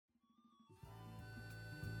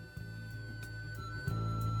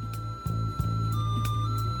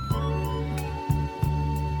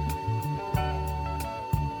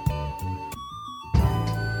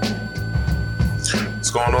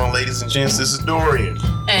What's going on, ladies and gents? This is Dorian.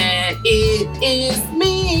 And it is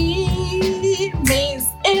me, Miss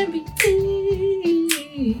MVP.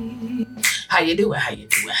 How you doing? How you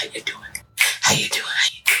doing? How you doing? How you doing? How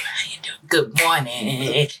you doing? How you doing? Good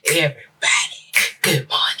morning, everybody. Good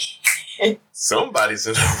morning. Somebody's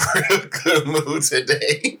in a real good mood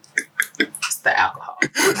today. It's the alcohol.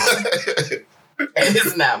 And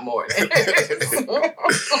it's not morning.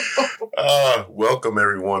 Welcome,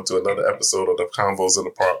 everyone, to another episode of the Convos in the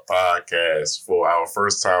Park podcast. For our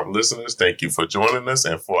first-time listeners, thank you for joining us.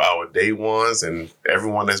 And for our day ones and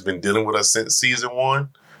everyone that's been dealing with us since season 1,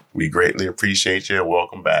 we greatly appreciate you and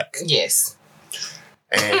welcome back. Yes.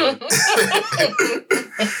 And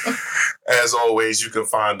as always, you can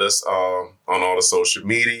find us on all the social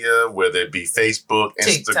media, whether it be Facebook,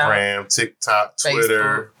 Instagram, TikTok,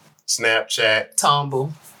 Twitter, Snapchat,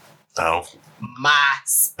 Tumble,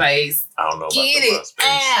 MySpace. I don't know about Get the it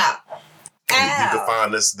MySpace. out. You can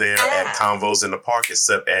find us there at Convos in the Park,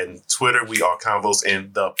 except at Twitter, we are Convos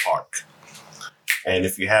in the Park. And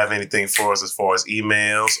if you have anything for us as far as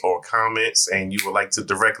emails or comments and you would like to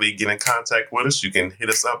directly get in contact with us, you can hit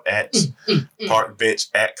us up at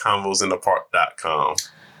parkbench@convosinthepark.com.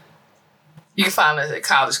 You can find us at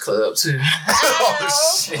College Club, too.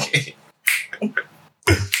 Oh, shit.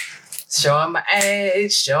 Showing my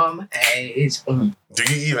age, showing my age. Mm. Do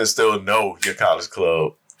you even still know your College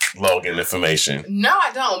Club login information? No,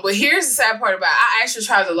 I don't. But here's the sad part about it. I actually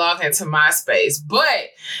tried to log into MySpace,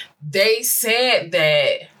 but they said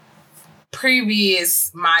that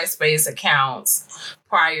previous MySpace accounts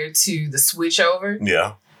prior to the switchover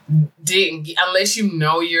didn't get, unless you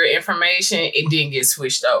know your information, it didn't get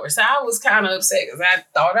switched over. So I was kind of upset because I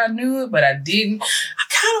thought I knew it, but I didn't. I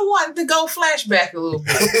kind of wanted to go flashback a little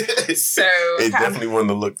bit. So it definitely wouldn't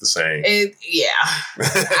have looked the same. I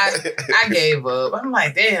gave up. I'm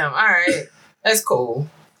like, damn, all right, that's cool.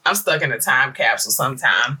 I'm stuck in a time capsule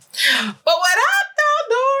sometime. But what up, though,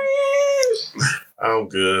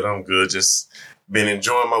 Dorian? I'm good. Just been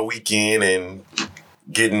enjoying my weekend and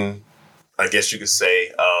getting, I guess you could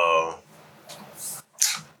say,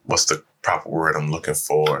 what's the proper word I'm looking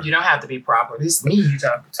for? You don't have to be proper. This is me you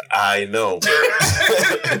talking to. I know.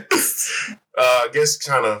 I guess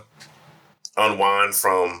kind of unwind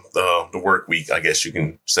from the work week, I guess you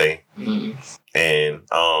can say. Mm-hmm. And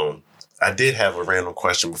I did have a random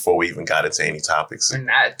question before we even got into any topics.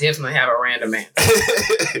 And I definitely have a random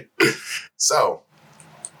answer. So,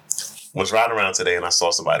 was riding around today and I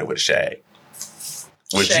saw somebody with a shag.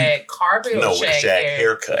 Shag carpet or with a shag hair?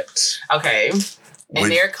 Haircut. Okay. And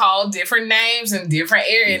they're called different names in different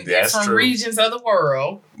areas, in different regions of the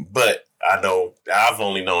world. But I know, I've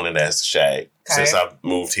only known it as the shag since I've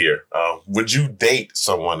moved here. Would you date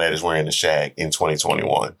someone that is wearing the shag in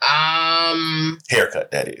 2021?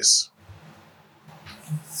 Haircut, that is.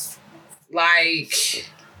 Like,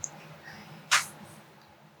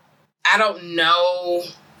 I don't know.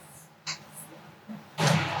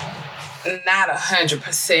 Not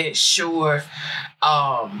 100% sure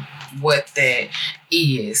what that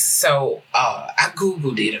is. So I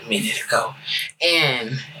Googled it a minute ago.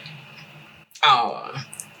 And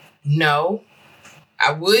no,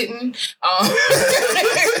 I wouldn't.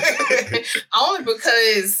 Only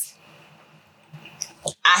because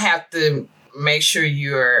I have to make sure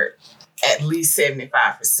you're at least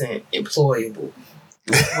 75% employable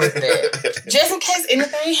with that. Just in case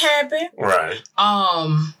anything happened. Right.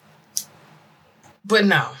 But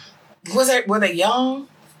no. Were they young?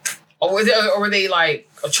 Or were they like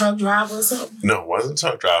a truck driver or something? No, wasn't a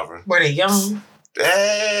truck driver. Were they young?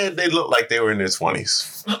 They looked like they were in their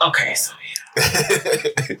 20s. Okay, so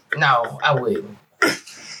yeah. No, I wouldn't.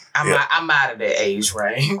 I'm out of that age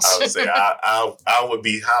range. I would say I would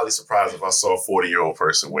be highly surprised if I saw a 40-year-old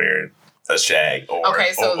person wearing a shag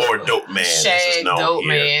or dope man. Shag, dope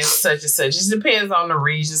man, such and such. It depends on the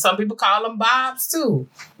region. Some people call them bobs too.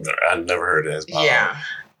 I never heard it as bob. Yeah.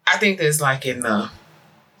 I think there's like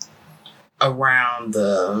around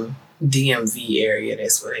the DMV area,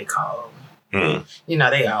 that's what they call them. You know,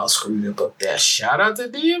 they all screwed up there. Shout out to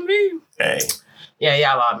DMV. Hey. Yeah,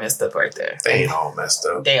 y'all all messed up right there. They ain't all messed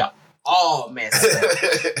up. They are all messed up.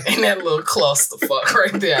 In that little clusterfuck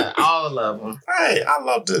right there. All of them. Hey, I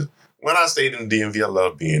loved it. When I stayed in DMV, I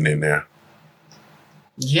loved being in there.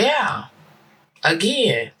 Yeah.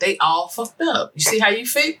 Again, they all fucked up. You see how you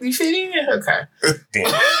fit? You fit in? Okay.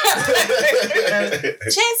 Damn.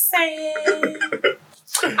 Just saying.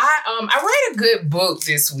 I read a good book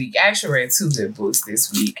this week. I actually read 2 good books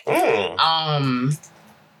this week.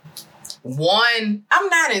 One, I'm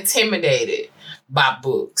not intimidated by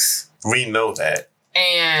books. We know that.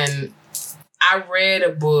 And I read a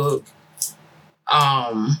book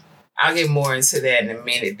I'll get more into that in a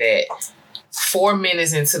minute. That 4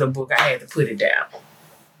 minutes into the book, I had to put it down.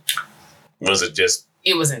 Was it just?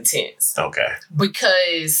 It was intense. Okay.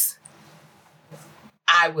 Because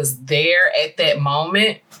I was there at that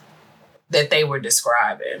moment that they were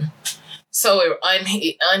describing. So it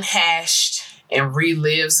unhashed and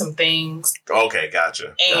relived some things. Okay,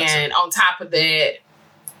 gotcha. And on top of that,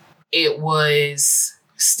 it was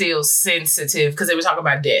still sensitive because they were talking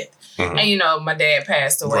about death. Mm-hmm. And, you know, my dad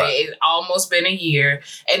passed away. Right. It's almost been a year,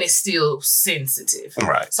 and it's still sensitive.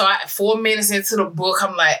 Right. So 4 minutes into the book,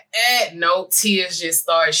 I'm like, no, tears just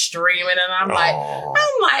start streaming. And I'm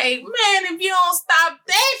like, man, if you don't stop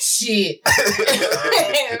that shit.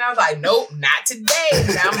 And I was like, nope, not today.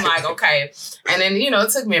 And I'm like, okay. And then, you know,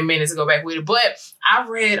 it took me a minute to go back with it. But I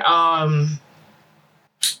read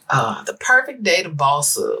The Perfect Day to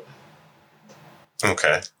Boss Up.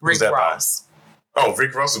 Okay. Rick Ross. Oh,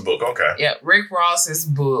 Rick Ross's book. Okay. Yeah, Rick Ross's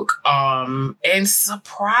book. And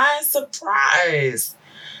surprise,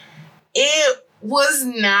 it was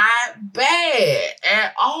not bad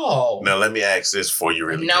at all. Now, let me ask this before you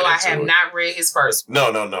really No, I have not read his first book.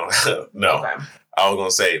 No. No. Okay. I was going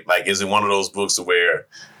to say, like, is it one of those books where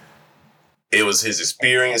it was his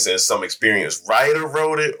experience and some experienced writer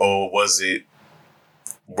wrote it, or was it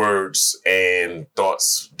words and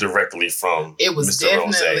thoughts directly from It was Mr.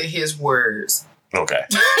 definitely Rose? His words. Okay.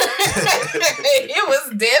 It was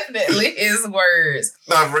definitely his words.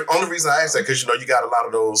 No, the only reason I asked that, because, you know, you got a lot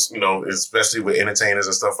of those, you know, especially with entertainers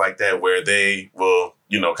and stuff like that, where they will,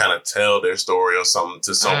 you know, kind of tell their story or something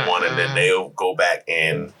to someone, and then they'll go back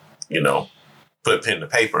and, you know, put pen to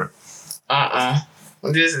paper.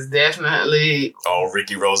 This is definitely... Oh,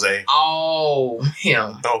 Ricky Rose? All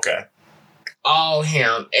him. Okay. All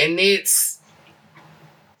him. And it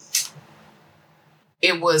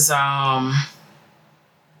was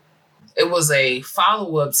a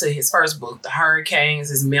follow-up to his first book, The Hurricanes,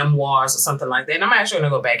 his memoirs or something like that. And I'm actually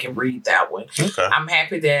going to go back and read that one. Okay. I'm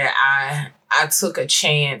happy that I took a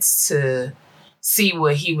chance to see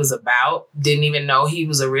what he was about. Didn't even know he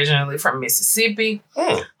was originally from Mississippi.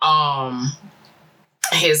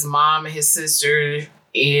 His mom and his sister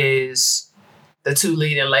is the two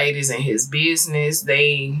leading ladies in his business.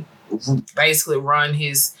 They basically run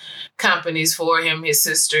his companies for him. His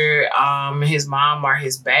sister, his mom are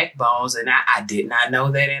his backbones, and I did not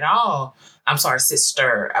know that at all. I'm sorry,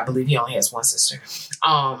 sister. I believe he only has one sister.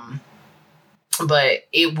 But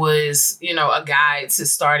it was, you know, a guide to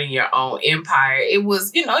starting your own empire. It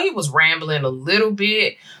was, you know, he was rambling a little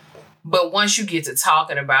bit, but once you get to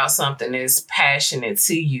talking about something that's passionate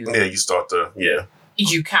to you, you start to,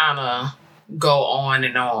 you kind of go on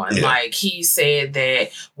and on. Yeah. Like, he said that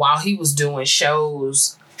while he was doing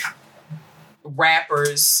shows,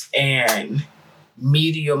 rappers and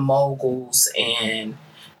media moguls and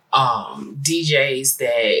DJs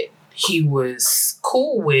that he was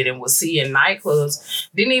cool with and would see in nightclubs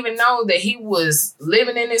didn't even know that he was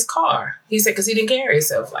living in his car. He said, because he didn't carry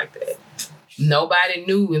himself like that. Nobody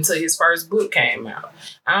knew until his first book came out.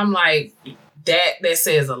 I'm like, that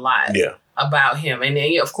says a lot about him. And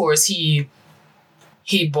then, of course, he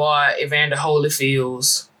bought Evander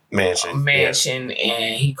Holyfield's mansion,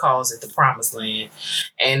 and he calls it the Promised Land.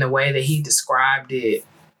 And the way that he described it,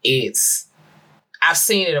 I've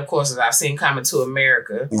seen it, of course, as I've seen Coming to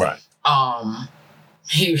America. Right.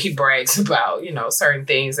 He brags about, you know, certain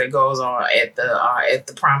things that goes on at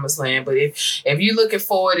the Promised Land. But if you're looking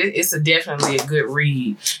for it, it's definitely a good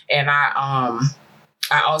read. And I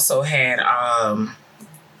also had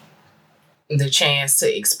the chance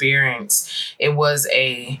to experience. It was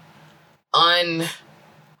a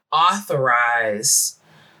unauthorized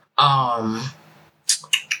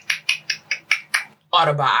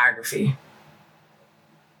autobiography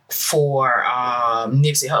for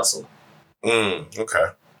Nipsey Hussle. Okay.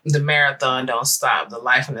 The Marathon Don't Stop: The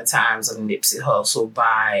Life and the Times of Nipsey Hussle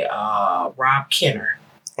by Rob Kenner.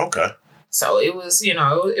 Okay. So it was, you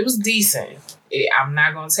know, it was decent. I'm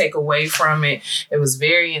not going to take away from it. It was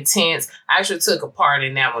very intense. I actually took a part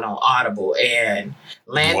in that one on Audible, and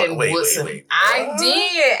Landon Woodson. Wait.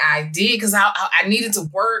 I did because I needed to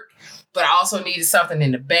work, but I also needed something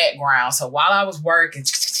in the background. So while I was working,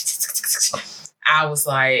 I was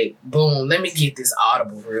like, boom, let me get this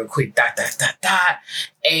Audible real quick. ...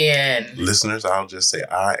 And listeners, I'll just say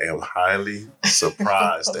I am highly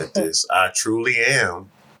surprised at this. I truly am,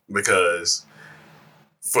 because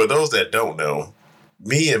for those that don't know,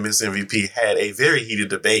 me and Miss MVP had a very heated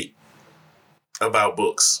debate about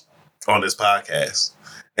books on this podcast.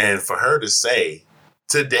 And for her to say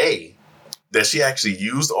today that she actually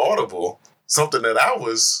used Audible, something that I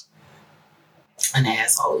was an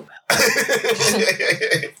asshole.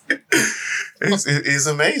 It's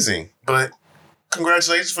amazing. But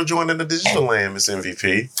congratulations for joining the digital land, Miss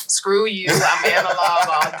MVP. Screw you. I'm analog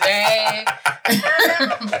all day.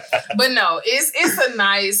 But no, it's a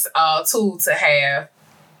nice tool to have.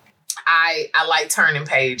 I like turning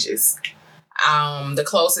pages. The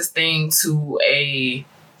closest thing to a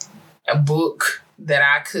book that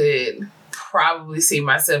I could probably see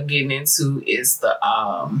myself getting into is the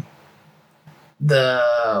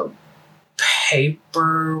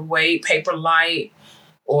Paperlight,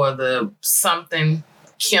 or the something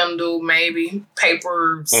Kindle, maybe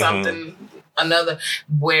paper something another,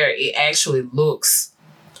 where it actually looks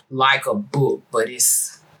like a book, but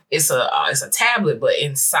it's a tablet, but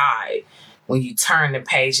inside when you turn the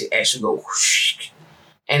page, it actually goes whoosh,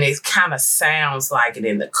 and it kind of sounds like it,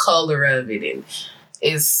 and the color of it, and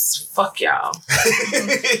it's fuck y'all.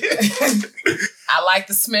 I like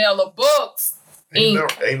the smell of books. Ain't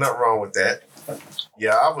nothing wrong with that.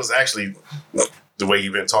 Yeah, I was actually, the way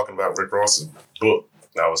you've been talking about Rick Ross's book,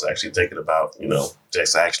 I was actually thinking about,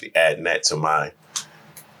 just actually adding that to my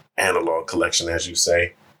analog collection, as you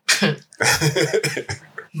say.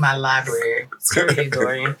 My library. Screw you,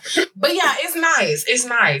 Dorian. But yeah, it's nice. It's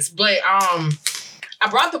nice. But I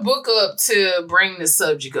brought the book up to bring the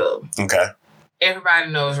subject up. Okay. Everybody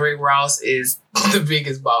knows Rick Ross is the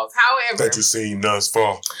biggest boss. However, that you've seen thus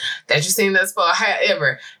far.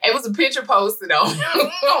 However, it was a picture posted on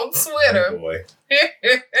Twitter. Oh boy.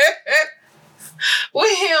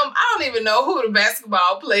 With him, I don't even know who the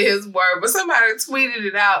basketball players were, but somebody tweeted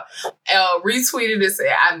it out, retweeted it,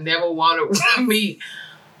 said, "I never want to meet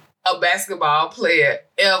a basketball player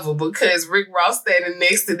ever, because Rick Ross standing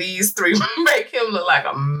next to these three make him look like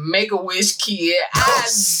a Make-A-Wish kid." I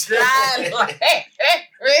died like,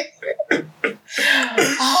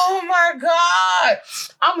 oh my God.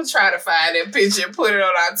 I'm going to try to find that picture and put it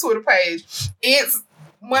on our Twitter page. It's,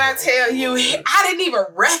 when I tell you, I didn't even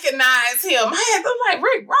recognize him. I'm like,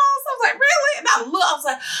 Rick Ross? I was like, really? And I was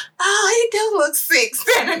like, oh, he does look sick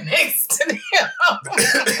standing next to him.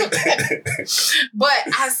 But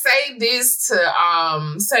I say this to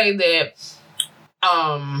say that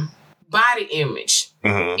body image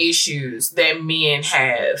issues that men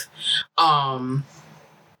have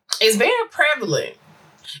is very prevalent.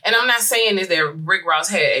 And I'm not saying is that Rick Ross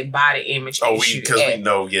had a body image issue. Because we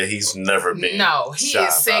know, he's never been. No, he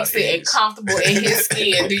is sexy and comfortable in his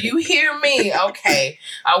skin. Do you hear me? Okay.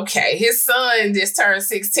 His son just turned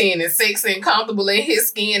 16 and sexy and comfortable in his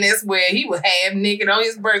skin. That's where he was half naked on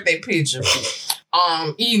his birthday picture,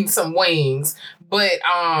 eating some wings. But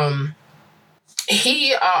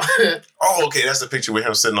he okay, that's the picture with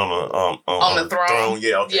him sitting on the throne.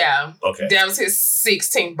 Yeah, okay. Yeah. Okay. That was his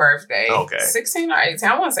 16th birthday. Okay. 16 or 18.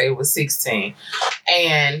 I want to say it was 16.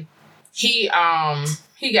 And he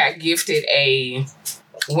got gifted a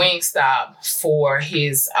Wingstop for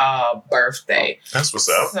his birthday. That's what's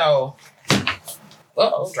up. So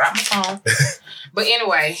drop my phone. But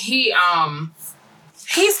anyway, he's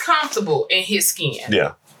comfortable in his skin.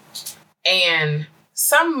 Yeah. And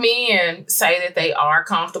some men say that they are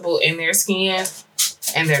comfortable in their skin,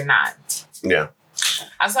 and they're not. Yeah.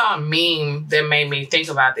 I saw a meme that made me think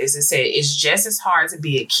about this. It said, it's just as hard to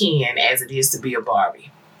be a Ken as it is to be a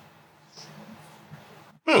Barbie.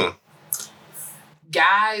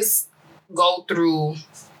 Guys go through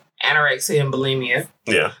anorexia and bulimia.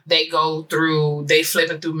 Yeah. They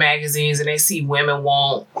flipping through magazines and they see women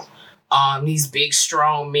want these big,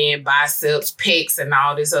 strong men, biceps, pecs, and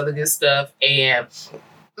all this other good stuff. And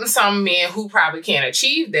some men who probably can't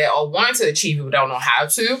achieve that or want to achieve it but don't know how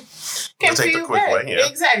to can take the quick way. Yeah.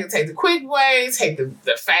 Exactly. Take the quick way, take the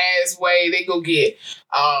fast way. They go get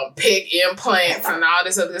pec implants and all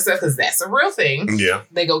this other stuff because that's a real thing. Yeah.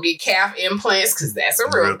 They go get calf implants because that's a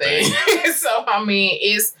real thing. So, I mean,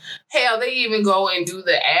 it's hell, they even go and do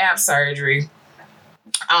the ab surgery.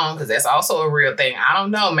 Because that's also a real thing. I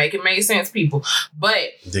don't know. Make it make sense, people.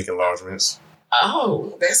 But dick enlargements.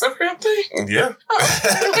 Oh, that's a real thing? Yeah.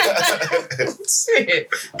 Oh. Shit.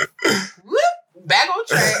 Whoop. Back on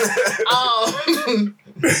track.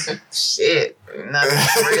 Shit.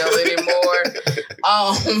 Nothing's real anymore.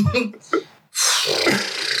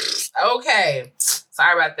 Okay.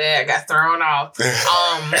 Sorry about that. I got thrown off.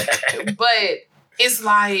 But it's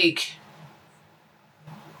like,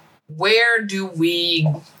 where do we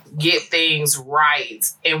get things right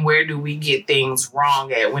and where do we get things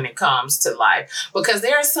wrong at when it comes to life? Because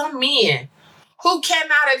there are some men who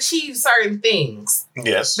cannot achieve certain things.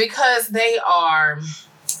 Yes. Because they are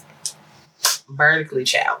vertically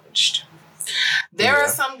challenged. There are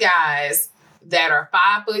some guys that are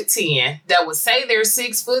 5'10" that would say they're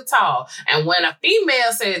 6 foot tall. And when a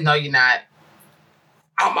female says, no, you're not,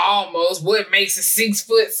 I'm almost, what makes a 6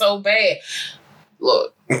 foot so bad?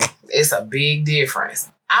 Look, it's a big difference.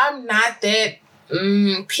 I'm not that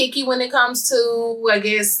picky when it comes to, I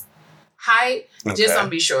guess, height. Okay. Just don't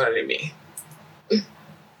be shorter than me.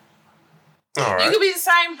 All right. You could be the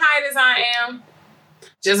same height as I am.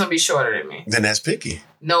 Just don't be shorter than me. Then that's picky.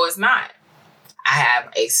 No, it's not. I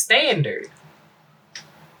have a standard.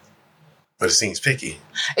 But it seems picky.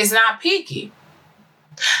 It's not picky.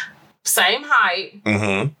 Same height.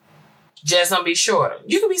 Mm-hmm. Just don't be shorter.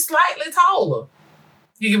 You can be slightly taller.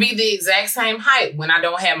 You can be the exact same height when I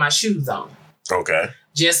don't have my shoes on. Okay.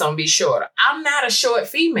 Just don't be shorter. I'm not a short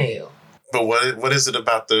female. But what is it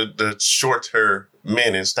about the shorter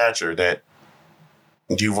men in stature that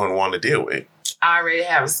you wouldn't want to deal with? I already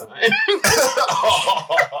have a son.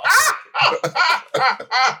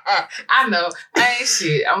 I know. I ain't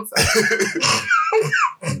shit. I'm sorry.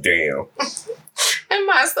 Damn. And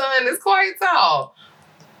my son is quite tall.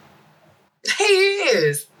 He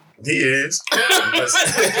is. He is.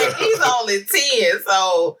 He's only 10,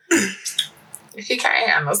 so he can't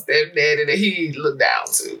have no stepdaddy that he look down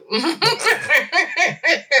to.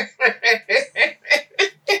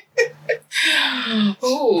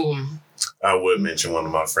 Ooh. I would mention one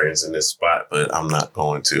of my friends in this spot, but I'm not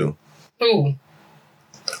going to. Who?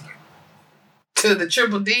 To the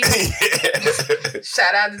Triple D? Yeah.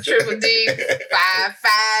 Shout out to Triple D.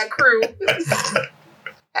 5'5" crew.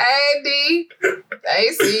 Hey, D. I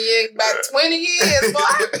ain't seen you in about 20 years, boy.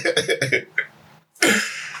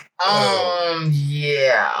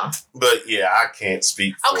 Yeah. But, yeah, I can't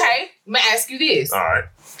speak for... Okay, let me ask you this. All right.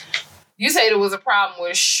 You say there was a problem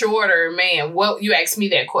with shorter man. Well, you asked me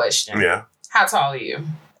that question. Yeah. How tall are you?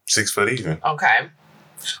 6 foot even. Okay.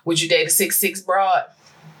 Would you date a 6'6" broad?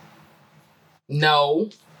 No.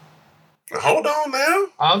 Hold on now.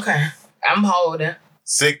 Okay. I'm holding.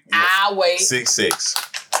 I'll wait. 6'6".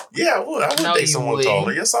 Yeah, I would. I would date someone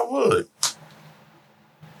taller. Yes, I would.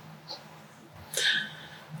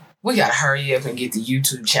 We gotta hurry up and get the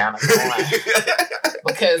YouTube channel going.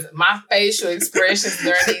 Because my facial expressions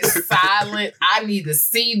during these silent, I need to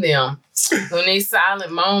see them. When these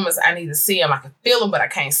silent moments, I need to see them. I can feel them, but I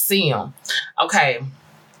can't see them. Okay.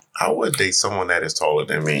 I would date someone that is taller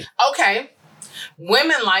than me. Okay.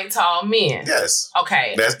 Women like tall men. Yes.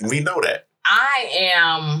 Okay. We know that. I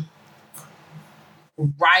am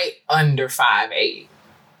right under 5'8".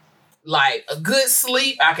 Like a good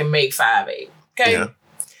sleep, I can make 5'8". Okay. Yeah.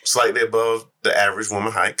 Slightly above the average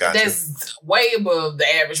woman height. Gotcha. That's way above the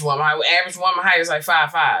average woman height. Average woman height is like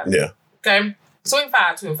 5'5". Yeah. Okay. Between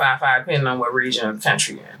 5'2" and 5'5", depending on what region of the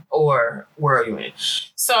country you're in or world you're in.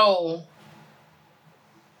 So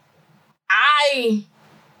I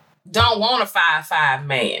don't want a 5'5"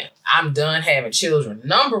 man. I'm done having children.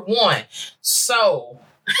 Number one. So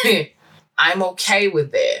I'm okay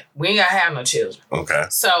with that. We ain't gotta have no children. Okay.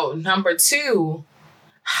 So number two,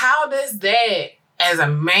 how does that, as a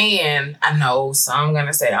man, I know some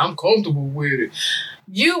gonna say I'm comfortable with it.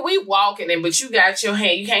 We walking in, but you got your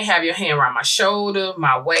hand. You can't have your hand around my shoulder,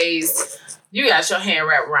 my waist. You got your hand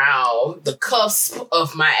wrapped around the cusp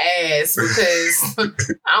of my ass because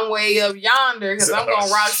I'm way up yonder because I'm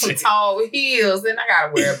gonna rock some tall heels. Then I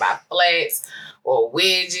gotta worry about flats or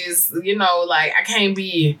wedges. You know, like I can't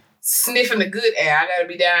be sniffing the good air. I gotta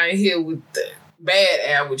be down here with the bad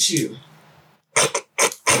air with you.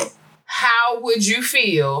 How would you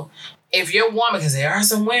feel if your woman, because there are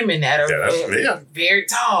some women that are very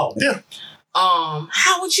tall. Yeah.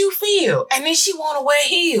 How would you feel? And then she want to wear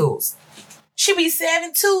heels. She be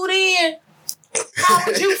 7'2" then. How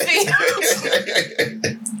would you feel?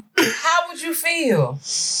 How would you feel?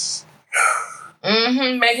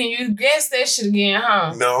 Making you guess that shit again,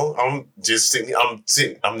 huh? No, I'm just sitting.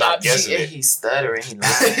 I'm not guessing it. He's stuttering. He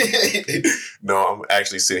lying. No, I'm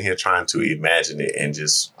actually sitting here trying to imagine it and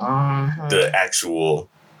just get the actual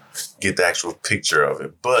picture of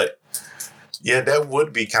it. But yeah, that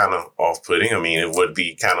would be kind of off-putting. I mean, it would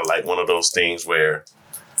be kind of like one of those things where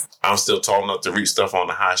I'm still tall enough to reach stuff on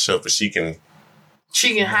the high shelf, but she can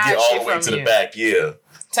hide get all the way to the back. Yeah.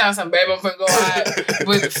 Tell some baby, I'm finna go out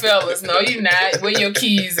with the fellas. No, you not. Where your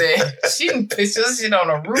keys at? She can put your shit on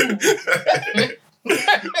a roof.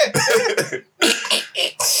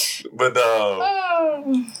 But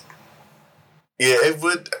yeah, it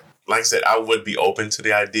would. Like I said, I would be open to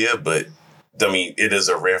the idea, but I mean, it is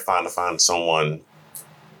a rare find to find someone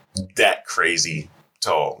that crazy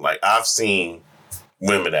tall. Like I've seen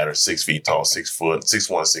women that are 6 feet tall, 6 foot,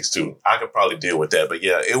 6'1", 6'2". I could probably deal with that. But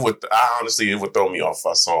yeah, it would throw me off if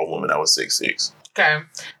I saw a woman that was 6'6". Okay.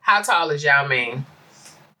 How tall is Yao Ming?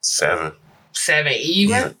 7. 7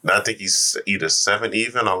 even? Yeah, I think he's either 7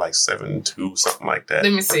 even or like 7'2", something like that.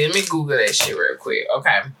 Let me see. Let me Google that shit real quick.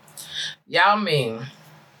 Okay. Yao Ming.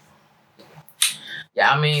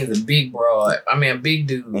 Yao Ming is a big a big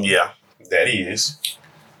dude. Yeah, that he is.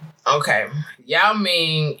 Okay. Yao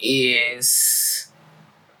Ming is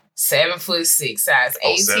 7'6", size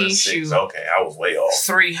 18 shoe. Okay, I was way off.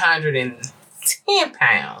 310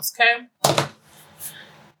 pounds. Okay.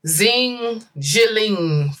 Zing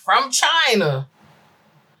Jiling from China.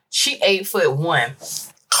 She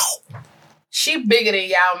 8'1". She bigger than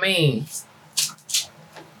Yao Ming.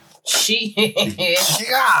 She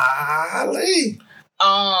golly.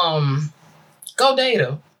 Go date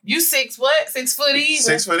her. You 6 what? 6 foot even?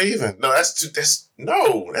 6 foot even. No, that's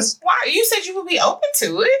why you said you would be open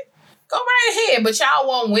to it. Go right ahead. But y'all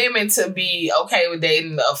want women to be okay with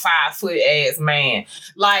dating a 5 foot ass man.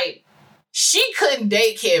 Like, she couldn't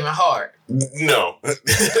date Kevin Hart. No.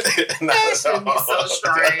 That should be so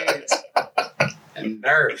strange.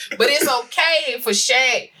 Nerd. But it's okay for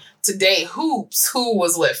Shaq to date Hoops, who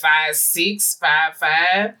was what, 5'6",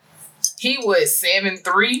 5'5". He was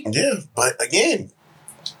 7'3". Yeah, but again,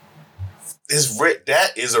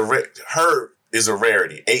 that is a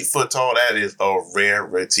rarity. 8 foot tall, that is a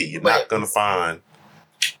rarity. You're not gonna find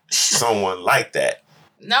someone like that.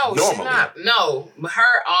 No, normally. She's not. No, but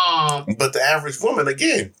her But the average woman,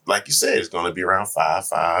 again, like you said, is gonna be around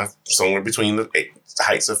 5'5", somewhere between the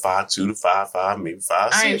heights of 5'2" to 5'5", maybe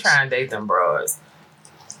 5'6". I ain't trying to date them bros.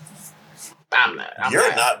 I'm not.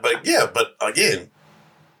 You're not, but yeah, but again,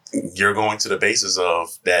 you're going to the basis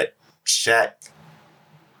of that Shaq.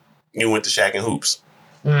 You went to Shaq and Hoops.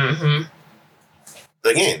 Mm-hmm.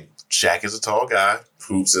 Again, Shaq is a tall guy.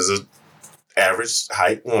 Hoops is a average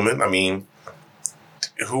height woman. I mean,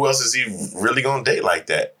 who else is he really going to date like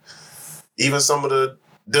that? Even some of the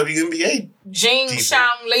WNBA Jing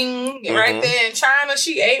Xiangling right there in China,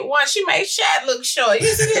 she 8'1". She made Shaq look short. You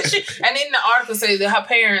see that shit? And then the article says that her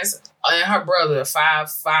parents and her brother are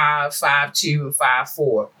 5'5", 5'2", and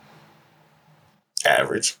 5'4".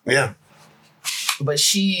 Average, yeah. But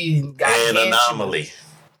she got an anomaly.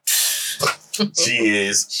 She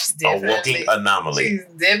is a walking anomaly. She's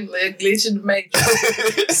definitely a glitch in the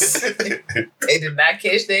matrix. They did not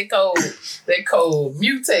catch that code. That code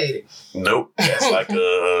mutated. Nope. That's like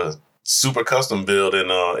a super custom build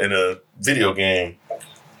in a video game.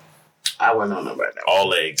 I wouldn't know about that. All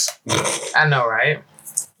legs. I know, right?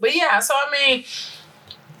 But yeah, so I mean,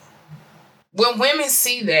 when women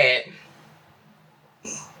see that,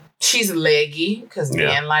 she's leggy, because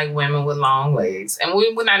men like women with long legs. And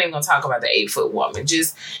we're not even going to talk about the 8 foot woman,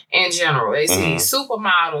 just in general. They see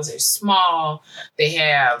supermodels, they're small, they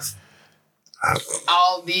have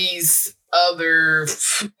all these other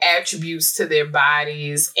attributes to their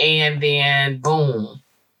bodies, and then boom.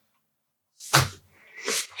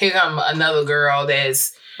 Here comes another girl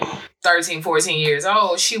that's 13, 14 years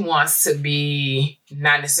old. She wants to be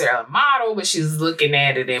not necessarily a model, but she's looking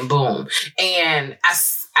at it and boom. And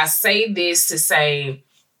I say this to say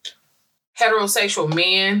heterosexual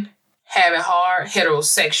men have it hard,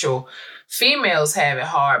 heterosexual females have it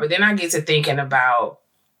hard, but then I get to thinking about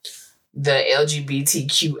the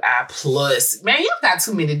LGBTQI plus. Man, y'all got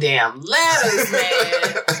too many damn letters,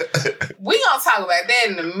 man. We gonna talk about that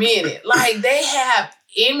in a minute. Like, they have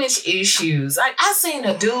image issues. Like, I seen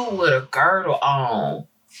a dude with a girdle on.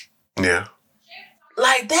 Yeah.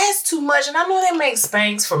 Like, that's too much. And I know they make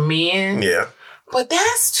Spanx for men. Yeah. But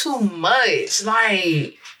that's too much.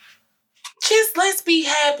 Like, just let's be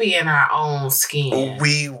happy in our own skin.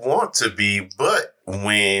 We want to be, but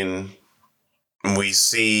when we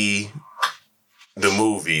see the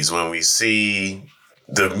movies, when we see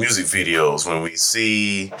the music videos, when we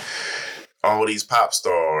see all these pop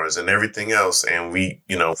stars and everything else, and we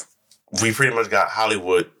pretty much got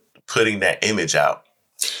Hollywood putting that image out.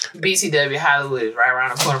 BTW Hollywood is right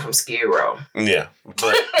around the corner from Skid Row. Yeah,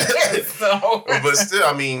 but but still,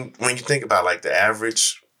 I mean, when you think about like the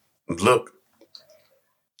average look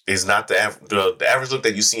is not the average look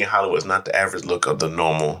that you see in Hollywood is not the average look of the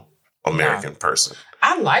normal American person.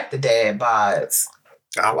 I like the dad bods.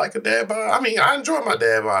 I like a dad bod. I mean, I enjoy my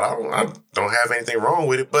dad bod. I don't have anything wrong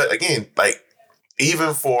with it. But again, like,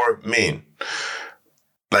 even for men,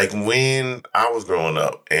 like when I was growing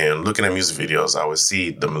up and looking at music videos, I would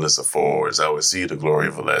see the Melissa Fords, I would see the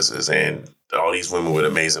Gloria Velez's, and all these women with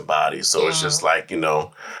amazing bodies. So it's just like,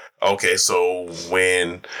 okay, so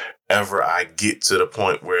whenever I get to the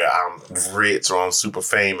point where I'm rich or I'm super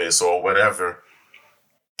famous or whatever,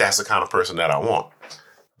 that's the kind of person that I want.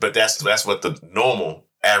 But that's what the normal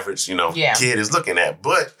average, kid is looking at.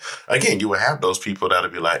 But again, you will have those people that'll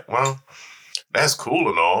be like, well, that's cool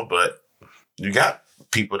and all, but you got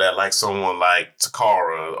people that like someone like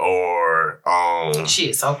Takara or she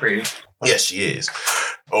is so pretty. Yes, she is.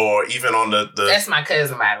 Or even on the that's my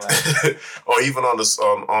cousin, by the way. Or even on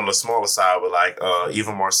the smaller side with like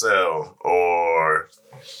Eva Marcel or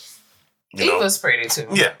Eva's pretty too.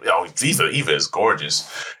 Yeah, Eva is gorgeous.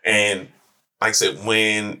 And like I said,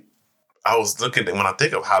 when I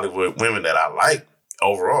think of Hollywood women that I like,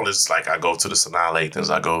 overall, it's like I go to the Sanaa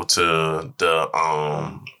Lathans, I go to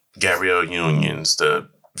the Gabrielle Unions, the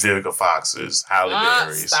Vivica Foxes, Halle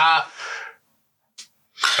Berrys. Stop.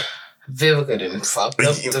 Vivica didn't fuck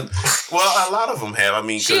up Well, a lot of them have. I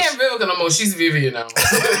mean, she ain't Vivica no more. She's Vivian now.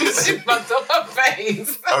 She fucked up her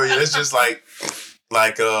face. Oh yeah, it's just like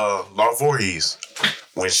Laura Voorhees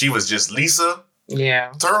when she was just Lisa.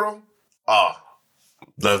 Yeah. Turtle.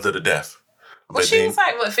 Loved her to death. Well, she was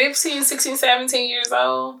like, 15, 16, 17 years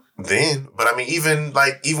old? Then. But I mean, even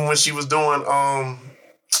when she was doing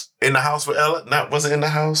In the House with Ella, was it In the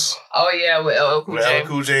House? Oh, yeah, with LL Cool J. With LL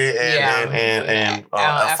Cool J and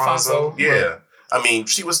Alfonso. Yeah. I mean,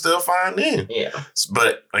 she was still fine then. Yeah.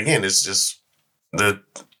 But again, it's just the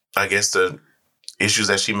issues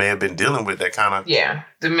that she may have been dealing with that kind of... Yeah,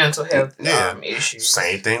 the mental health issues.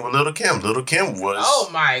 Same thing with Little Kim. Little Kim was... Oh,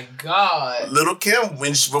 my God. Little Kim,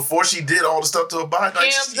 before she did all the stuff to her body,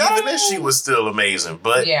 even then she was still amazing.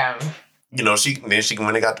 But, she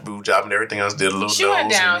when they got the boob job and everything else, did a little She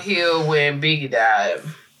went downhill when Biggie died.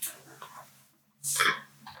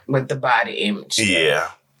 With the body image.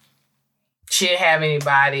 Yeah. She didn't have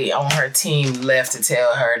anybody on her team left to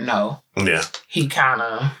tell her no. Yeah. He kind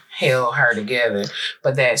of held her together,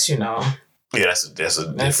 but that's yeah, that's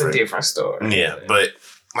a different story. Yeah, but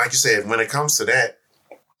like you said, when it comes to that,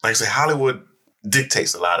 like I said, Hollywood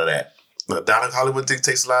dictates a lot of that. Hollywood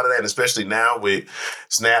dictates a lot of that, and especially now with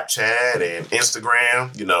Snapchat and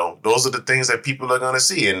Instagram. Those are the things that people are going to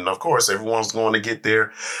see, and of course, everyone's going to get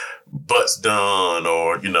their butts done,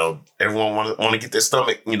 or everyone want to get their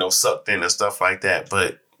stomach sucked in and stuff like that.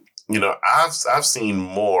 But I've seen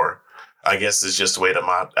more. I guess it's just the way that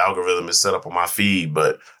my algorithm is set up on my feed,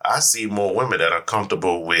 but I see more women that are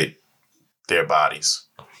comfortable with their bodies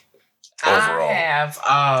overall.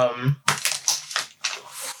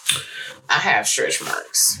 I have stretch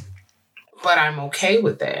marks, but I'm okay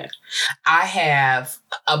with that. I have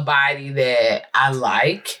a body that I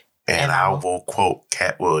like. And I will quote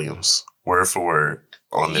Cat Williams, word for word,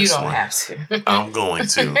 on this one. You don't have to. I'm going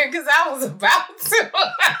to. Because I was about to.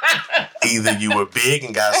 Either you were big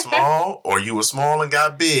and got small, or you were small and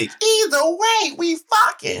got big. Either way, we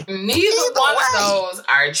fucking. Neither one of those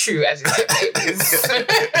are true. I just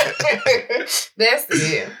That's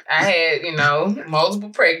it. I had, multiple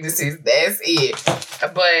pregnancies. That's it.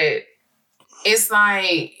 But it's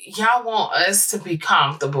like, y'all want us to be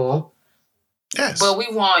comfortable. Yes. But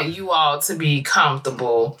we want you all to be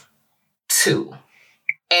comfortable, too.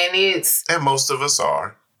 And most of us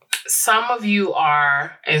are. Some of you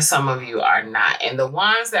are, and some of you are not. And the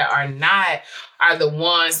ones that are not are the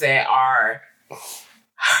ones that are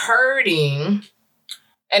hurting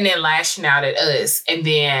and then lashing out at us. And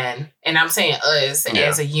I'm saying us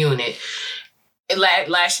as a unit,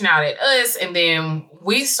 lashing out at us, and then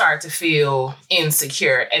we start to feel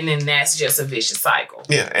insecure. And then that's just a vicious cycle.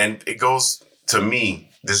 Yeah, and it goes, to me,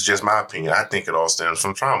 this is just my opinion, I think it all stems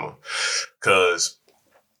from trauma. Because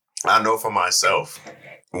I know for myself,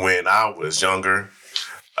 when I was younger,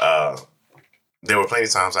 there were plenty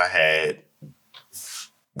of times I had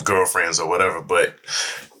girlfriends or whatever, but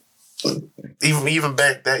even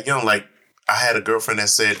back that young, like, I had a girlfriend that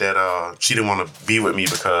said that she didn't want to be with me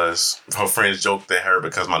because her friends joked at her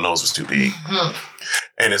because my nose was too big. Mm-hmm.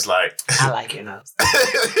 And it's like... I like your nose.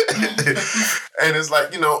 And it's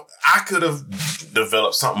like, I could have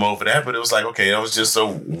developed something over that, but it was like, okay, that was just a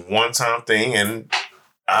one-time thing, and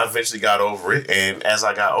I eventually got over it. And as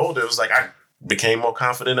I got older, it was like I became more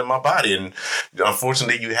confident in my body. And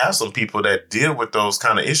unfortunately, you have some people that deal with those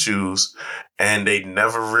kind of issues and they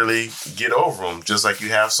never really get over them. Just like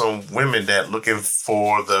you have some women that looking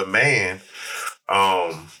for the man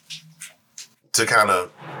to kind of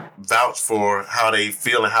vouch for how they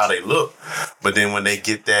feel and how they look. But then when they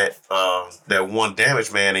get that one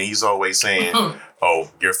damaged man and he's always saying,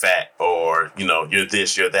 oh, you're fat, or, you're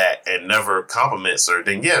this, you're that, and never compliments her,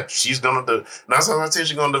 then yeah, she's going to, 9 times out of 10,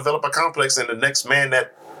 she's going to develop a complex, and the next man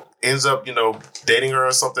that ends up, dating her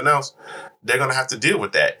or something else, they're going to have to deal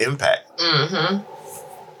with that impact. Mm-hmm.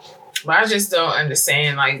 But I just don't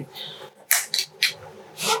understand, like,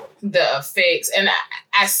 the effects. And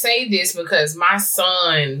I say this because my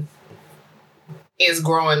son is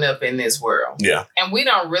growing up in this world. Yeah. And we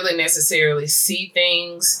don't really necessarily see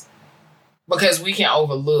things because we can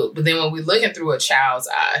overlook. But then when we're looking through a child's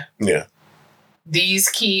eye, yeah, these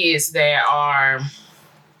kids that are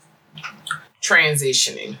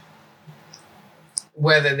transitioning,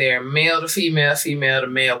 whether they're male to female, female to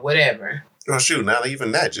male, whatever. Well, shoot, not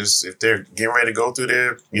even that. Just if they're getting ready to go through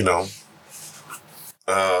their,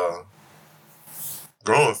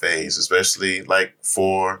 growing phase, especially like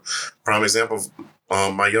for prime example,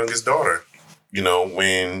 my youngest daughter,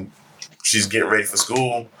 when she's getting ready for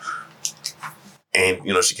school and,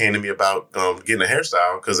 she came to me about getting a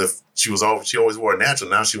hairstyle because if she always wore a natural.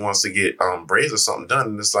 Now she wants to get braids or something done.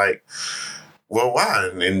 And it's like, well, why?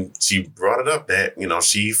 And she brought it up that,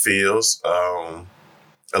 she feels a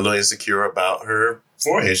little insecure about her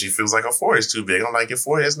forehead. She feels like her forehead's too big. I'm like, your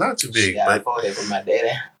forehead's not too big. She got a forehead for my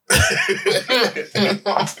daddy.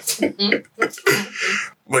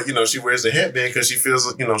 But she wears the headband because she feels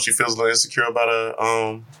a little insecure about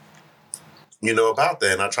about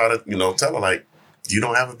that. And I try to tell her like, you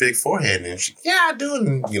don't have a big forehead, and she, yeah, I do.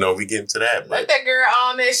 And we get into that. Let that girl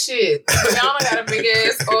on that shit. Y'all got a big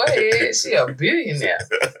ass forehead. She a billionaire.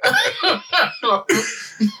 But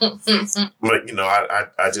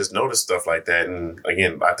I just noticed stuff like that, and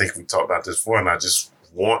again, I think we talked about this before, and I just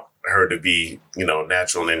want her to be,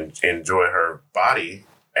 natural and enjoy her body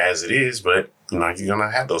as it is, but, you're going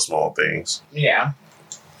to have those small things. Yeah.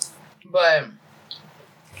 But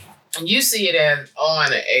you see it as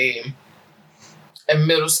on a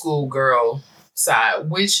middle school girl side,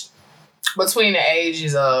 which between the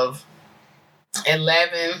ages of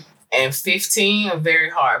 11 and 15 are very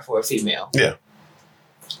hard for a female. Yeah.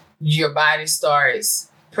 Your body starts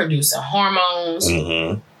producing hormones.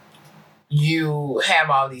 Mm-hmm. You have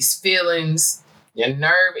all these feelings. Your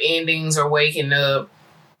nerve endings are waking up.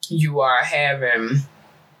 You are having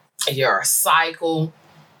your cycle.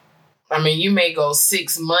 I mean, you may go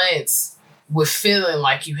 6 months with feeling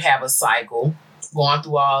like you have a cycle, going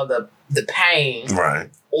through all the pain. Right.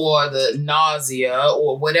 Or the nausea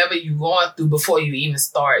or whatever you're going through before you even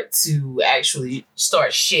start to actually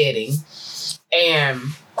start shedding. And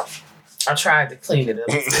I tried to clean it up.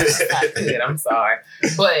 I could. I'm sorry.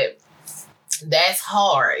 But that's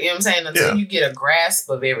hard. You know what I'm saying? Until you get a grasp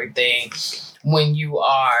of everything when you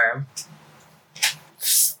are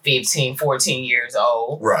 15, 14 years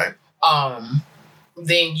old. Right.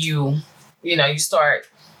 Then you start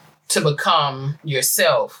to become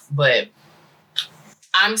yourself. But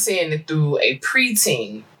I'm seeing it through a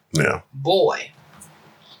preteen boy.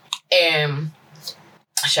 And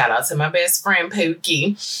shout out to my best friend,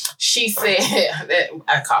 Pookie. She said, that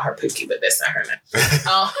I call her Pookie, but that's not her name.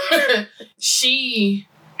 She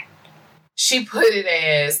put it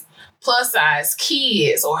as plus size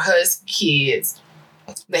kids or husky kids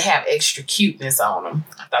that have extra cuteness on them.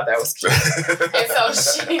 I thought that was cute. And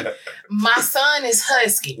so my son is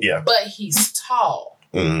husky, but he's tall.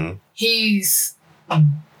 Mm-hmm. He's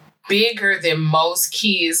bigger than most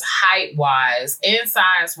kids height-wise and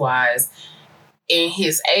size-wise in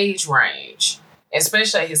his age range,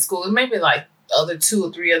 especially at his school. Maybe like other 2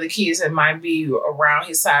 or 3 other kids that might be around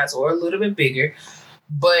his size or a little bit bigger.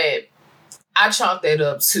 But I chalk that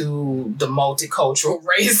up to the multicultural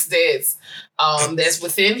race that's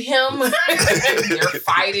within him. They're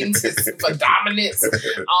fighting for dominance.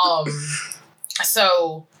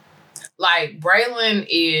 So, like, Braylon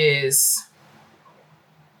is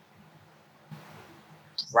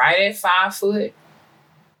right at 5 foot,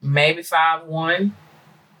 maybe 5'1".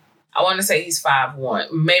 I want to say he's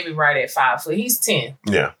 5'1", maybe right at 5 foot. He's 10.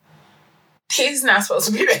 Yeah. He's not supposed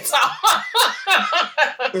to be that tall.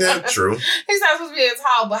 Yeah, true. He's not supposed to be that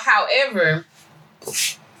tall, but however,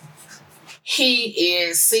 he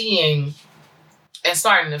is seeing and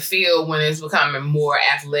starting to feel when it's becoming more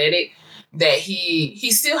athletic that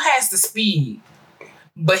he still has the speed,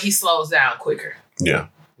 but he slows down quicker. Yeah.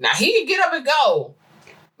 Now, he can get up and go,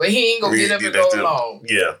 but he ain't going to get up and go long.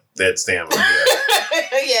 Yeah, that stamina. Yeah.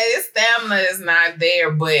 Yeah, his stamina is not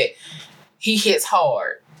there, but he hits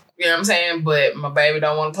hard. You know what I'm saying? But my baby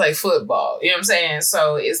don't want to play football. You know what I'm saying?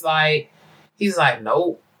 So it's like, he's like,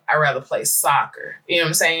 nope, I'd rather play soccer. You know what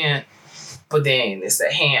I'm saying? But then it's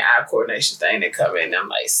a hand-eye coordination thing that come in. And I'm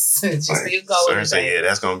like, just keep going. Yeah,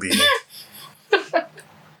 that's going to be...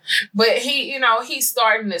 But he's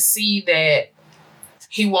starting to see that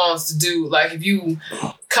he wants to do, like, if you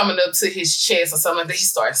coming up to his chest or something like that, he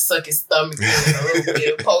starts sucking his stomach in a little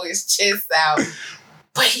bit, pull his chest out.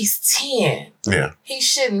 But he's 10. Yeah. He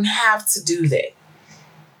shouldn't have to do that.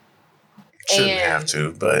 Shouldn't have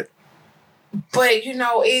to, but... But,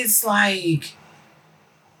 it's like,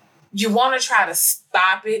 you want to try to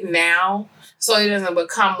stop it now so it doesn't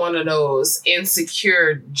become one of those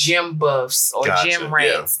insecure gym buffs or gym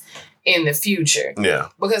rats in the future. Yeah.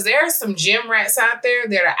 Because there are some gym rats out there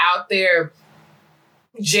that are out there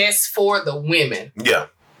just for the women. Yeah.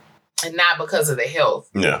 And not because of the health.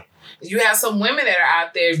 Yeah. You have some women that are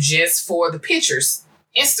out there just for the pictures,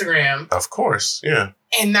 Instagram. Of course, yeah.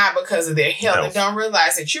 And not because of their health. And don't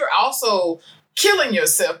realize that you're also killing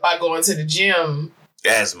yourself by going to the gym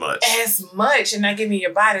as much and not giving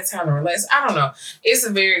your body time to relax. I don't know. It's a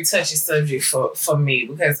very touchy subject for me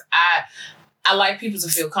because I like people to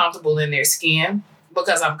feel comfortable in their skin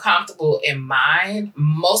because I'm comfortable in mine.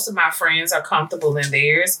 Most of my friends are comfortable in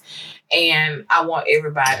theirs. And I want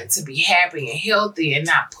everybody to be happy and healthy and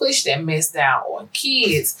not push that mess down on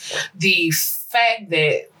kids. The fact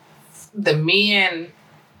that the men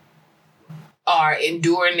are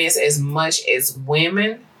enduring this as much as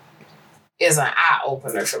women is an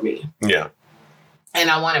eye-opener for me. Yeah. And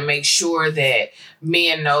I want to make sure that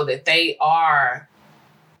men know that they are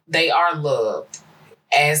loved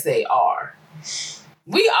as they are.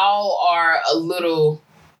 We all are a little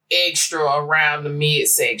extra around the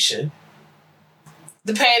midsection.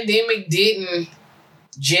 The pandemic didn't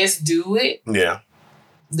just do it. Yeah.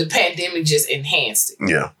 The pandemic just enhanced it.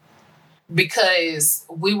 Yeah. Because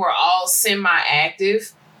we were all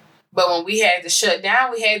semi-active, but when we had to shut down,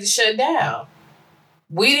 we had to shut down.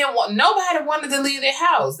 Nobody wanted to leave their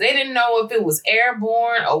house. They didn't know if it was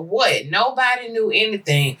airborne or what. Nobody knew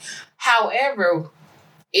anything. However,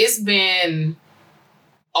 it's been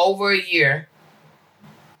over a year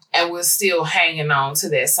and we're still hanging on to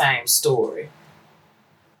that same story.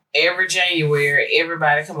 Every January,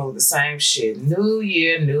 everybody come up with the same shit. New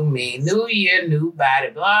year, new me. New year, new body.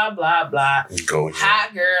 Blah, blah, blah.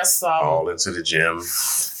 Hot girl summer. All into the gym.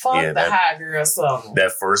 Fuck hot girl summer.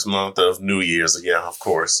 That first month of New Year's, yeah, of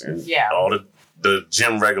course. And all the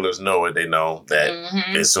gym regulars know it. They know that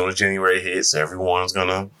as soon as January hits, everyone's going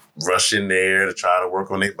to rush in there to try to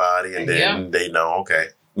work on their body. And then they know, okay,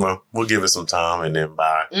 well, we'll give it some time. And then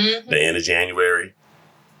by the end of January,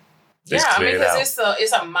 because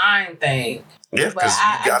it's a mind thing. Yeah, because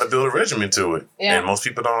you got to build a regimen to it. Yeah. And most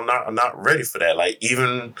people are not ready for that. Like,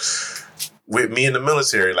 even with me in the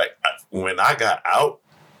military, like, when I got out,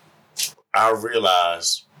 I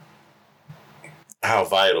realized how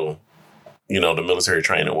vital, the military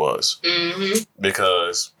training was. Mm-hmm.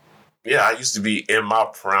 Because, I used to be in my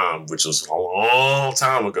prime, which was a long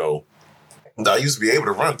time ago. I used to be able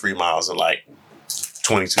to run 3 miles in, like,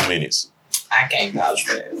 22 minutes. I can't vouch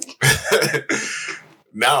for that.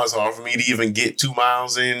 Now it's hard for me to even get 2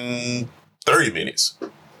 miles in 30 minutes.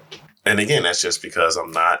 And again, that's just because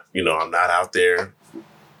I'm not out there.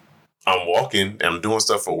 I'm walking and I'm doing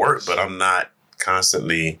stuff for work, but I'm not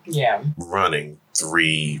constantly running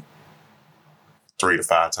 3 to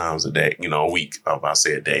 5 times a day, a week. I'm about to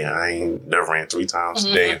say a day. I ain't never ran 3 times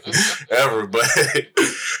a day ever.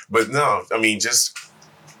 But no, I mean, just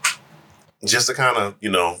the kind of,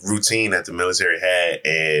 routine that the military had,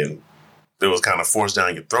 and it was kind of forced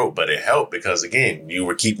down your throat, but it helped because, again, you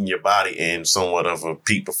were keeping your body in somewhat of a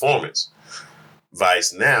peak performance.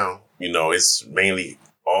 Vice now, it's mainly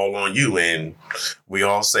all on you, and we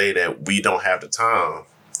all say that we don't have the time,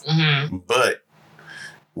 but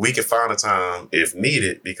we can find the time if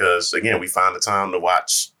needed because, again, we find the time to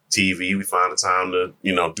watch TV, we find the time to,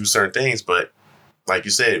 do certain things, but like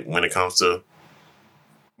you said, when it comes to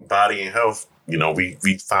body and health,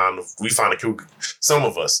 some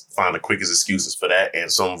of us find the quickest excuses for that, and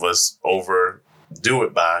some of us overdo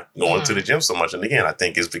it by going to the gym so much. And again, I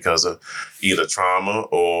think it's because of either trauma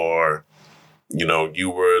or, you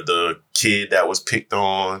were the kid that was picked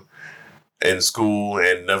on in school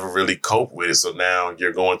and never really coped with it. So now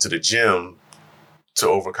you're going to the gym to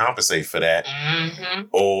overcompensate for that. Mm-hmm.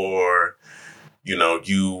 Or,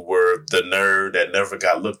 you were the nerd that never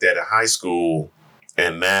got looked at in high school,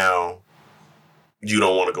 and now you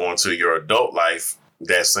don't want to go into your adult life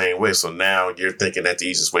that same way. So now you're thinking that the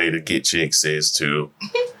easiest way to get chicks is to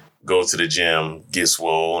go to the gym, get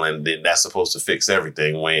swole, and then that's supposed to fix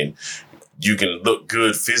everything, when you can look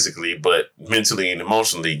good physically, but mentally and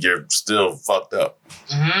emotionally, you're still fucked up.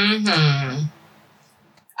 Mm-hmm.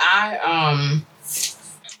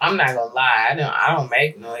 I'm not gonna lie. I don't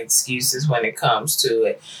make no excuses when it comes to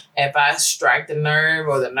it. If I strike the nerve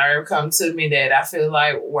or the nerve comes to me that I feel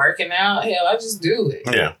like working out, hell, I just do it.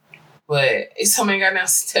 Yeah. But if somebody got no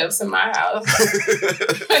steps in my house,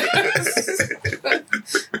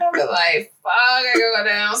 I'll be like, fuck, I go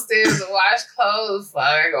downstairs to wash clothes. Fuck,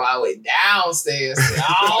 I go all the way downstairs,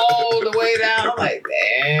 all the way down. I'm like,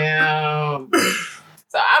 damn.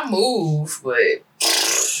 So I move, but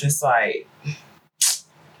just like,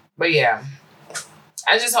 but yeah,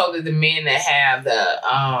 I just hope that the men that have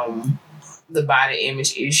the body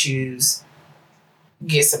image issues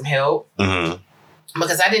get some help. Mm-hmm.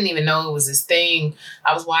 Because I didn't even know it was this thing.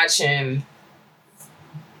 I was watching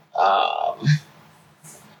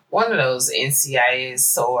one of those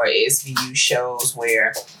NCIS or SVU shows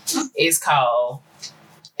where it's called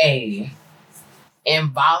a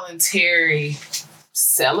involuntary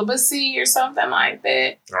celibacy or something like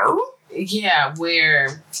that. Oh? Yeah,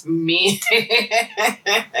 where men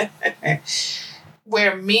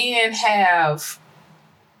have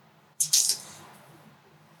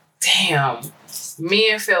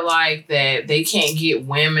men feel like that they can't get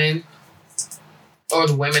women or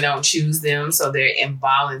the women don't choose them, so they're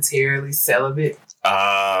involuntarily celibate.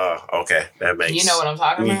 Okay. That makes... You know what I'm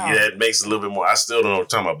talking about? Yeah, that makes a little bit more... I still don't know what I'm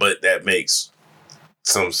talking about, but that makes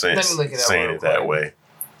some sense. Let me look it up saying it that way.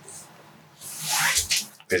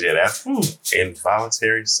 Because, yeah, that's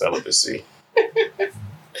involuntary celibacy.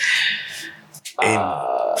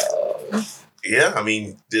 Yeah, I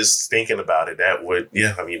mean, just thinking about it, that would...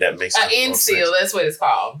 Yeah, I mean, that makes NCL, that's what it's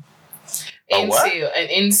called. NCL, an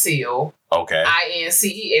NCL. Okay.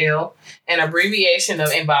 INCEL, an abbreviation of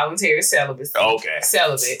involuntary celibacy. Okay.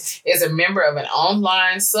 Celibate is a member of an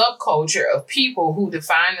online subculture of people who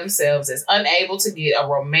define themselves as unable to get a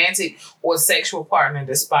romantic or sexual partner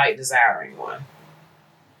despite desiring one.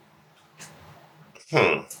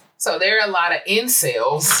 So there are a lot of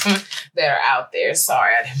incels that are out there.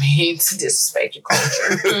 Sorry, I didn't mean to disrespect your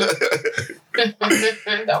culture.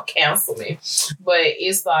 Don't cancel me. But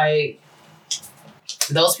it's like,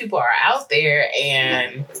 those people are out there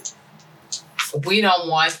and we don't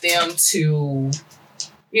want them to,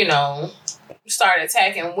 start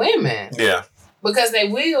attacking women. Yeah. Because they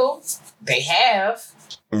will. They have.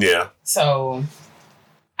 Yeah. So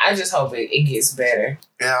I just hope it gets better.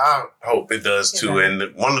 Yeah, I hope it does too.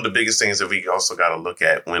 And one of the biggest things that we also got to look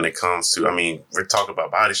at when it comes to, I mean, we're talking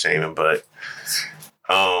about body shaming, but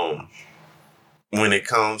when it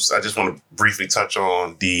comes, I just want to briefly touch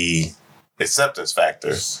on the acceptance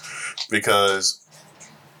factor, because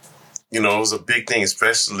it was a big thing,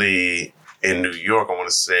 especially in New York. I want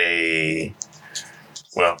to say,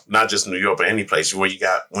 well, not just New York, but any place where you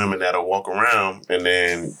got women that'll walk around and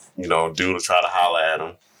then dude will try to holler at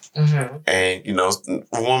them, and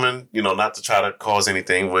a woman, not to try to cause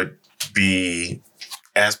anything, would be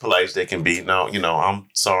as polite as they can be. No, I'm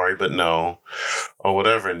sorry, but no, or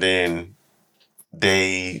whatever, and then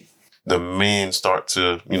the men start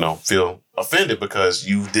to, feel offended because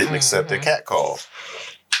you didn't accept their cat call.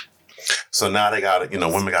 So now they got to,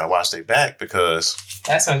 women got to watch their back because...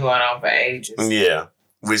 That's been going on for ages. Yeah.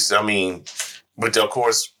 Which, I mean, but of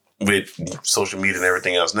course, with social media and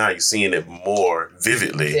everything else now, you're seeing it more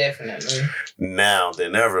vividly. Definitely. Now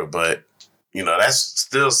than ever. But, that's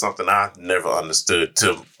still something I never understood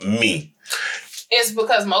to me. It's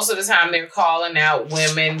because most of the time they're calling out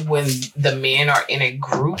women when the men are in a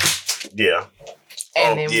group. Yeah.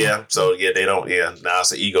 And So, they don't, now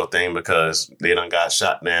it's an ego thing because they done got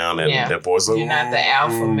shot down and their boys are... You're not the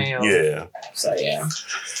alpha male. Yeah. So, yeah.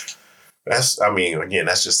 That's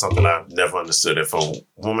just something I've never understood. If a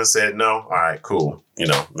woman said no, all right, cool.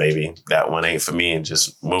 Maybe that one ain't for me and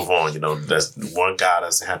just move on. That's one guy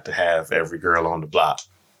doesn't have to have every girl on the block.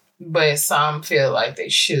 But some feel like they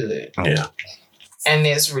should. Yeah. And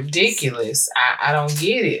it's ridiculous. I don't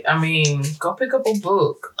get it. I mean, go pick up a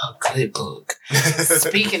book. A good book.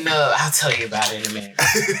 Speaking of, I'll tell you about it in a minute.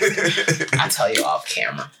 I'll tell you off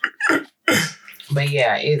camera. But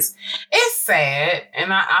yeah, it's sad.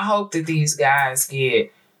 And I hope that these guys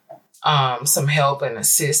get some help and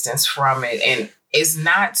assistance from it. And it's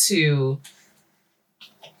not to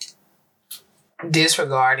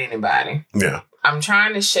disregard anybody. Yeah. I'm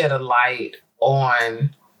trying to shed a light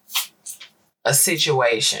on a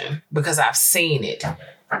situation because I've seen it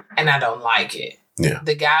and I don't like it. Yeah.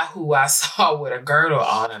 The guy who I saw with a girdle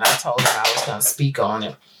on and I told him I was going to speak on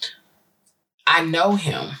him. I know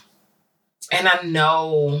him and I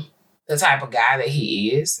know the type of guy that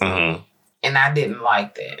he is. Mm-hmm. And I didn't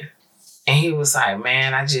like that. And he was like,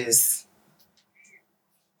 man, I just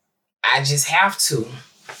have to.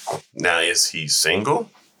 Now, is he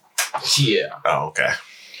single? Yeah. Oh, okay.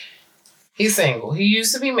 He's single. He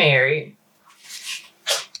used to be married.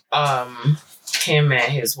 Him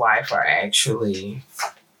and his wife are actually,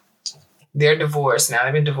 they're divorced now.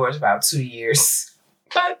 They've been divorced about 2 years,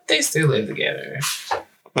 but they still live together.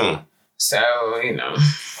 So,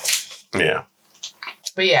 Yeah.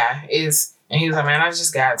 But yeah, and he was like, man, I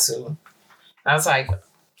just got to. I was like,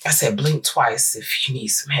 I said, blink twice if you need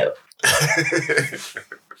some help.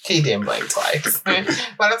 He didn't blink twice.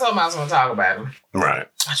 But I told him I was going to talk about him. Right.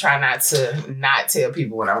 I try not to not tell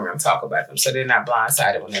people when I'm going to talk about them so they're not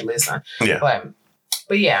blindsided when they listen. Yeah.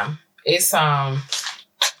 But yeah, it's some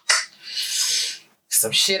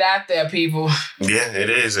shit out there, people. Yeah, it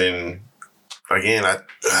is. And again, I'm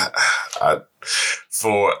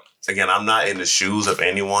not in the shoes of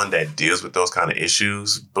anyone that deals with those kind of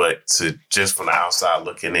issues, but just from the outside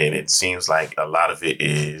looking in, it seems like a lot of it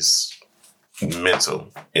is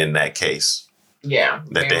mental in that case. Yeah.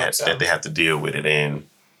 That they have to deal with it. And,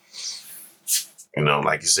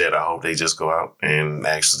 like you said, I hope they just go out and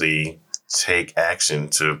actually take action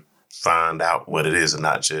to find out what it is and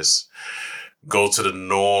not just go to the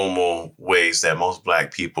normal ways that most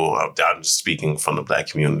Black people, I'm just speaking from the Black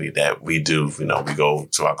community, that we do. We go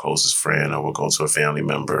to our closest friend or we'll go to a family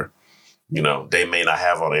member. They may not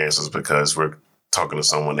have all the answers because we're talking to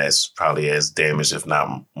someone that's probably as damaged, if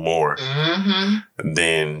not more,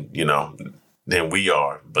 than we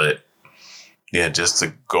are. But yeah, just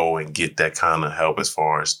to go and get that kind of help as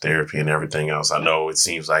far as therapy and everything else. I know it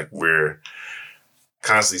seems like we're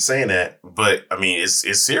constantly saying that, but I mean, it's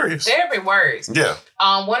serious. Therapy works. Yeah.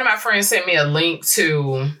 One of my friends sent me a link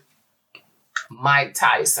to Mike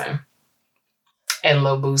Tyson and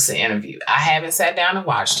Lil Boosie interview. I haven't sat down and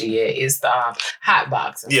watched it yet. It's the Hot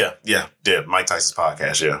Boxing. Yeah. Mike Tyson's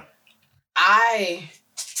podcast. Yeah. I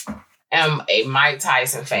am a Mike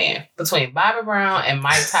Tyson fan. Between Bobby Brown and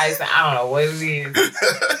Mike Tyson, I don't know what it is.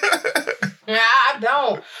 I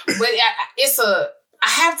don't. But I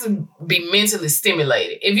have to be mentally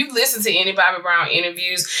stimulated. If you listen to any Bobby Brown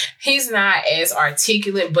interviews, he's not as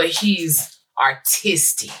articulate, but he's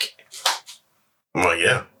artistic. Well,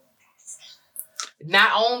 yeah.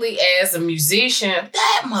 Not only as a musician,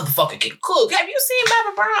 that motherfucker can cook. Have you seen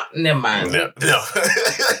Bobby Brown? Never mind. No.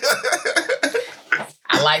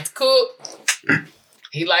 I like to cook.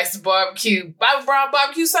 He likes to barbecue. Bobby Brown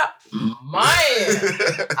barbecue sauce? Man.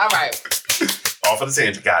 All right. Off of the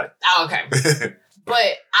tangent. Got it. Okay.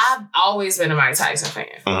 But I've always been a Mike Tyson fan.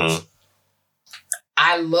 Mm-hmm.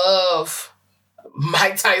 I love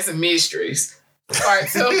Mike Tyson Mysteries.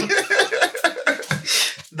 Cartoon.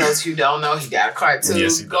 Those who don't know, he got a cartoon.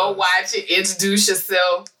 Yes, Go watch it. Introduce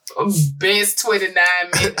yourself. Best 29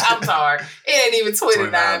 minutes. I'm sorry. It ain't even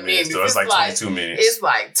 29 minutes. So it's like 22 minutes. It's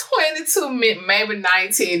like 22 minutes, maybe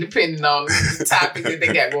 19, depending on the topic that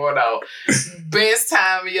they got going on. Best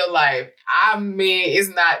time of your life. I mean, it's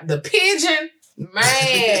not the pigeon.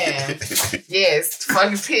 Man. Yes,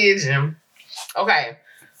 fucking pigeon. Okay.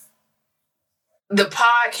 The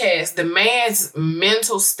podcast, the man's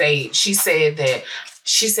mental state, she said,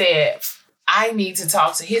 I need to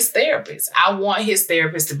talk to his therapist. I want his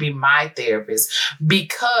therapist to be my therapist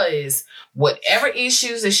because whatever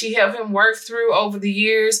issues that she helped him work through over the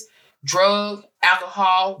years, drug,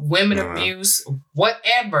 alcohol, women abuse,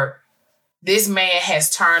 whatever, this man has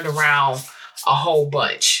turned around a whole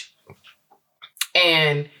bunch.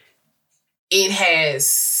 And it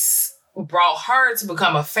has brought her to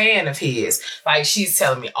become a fan of his. Like, she's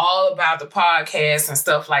telling me all about the podcast and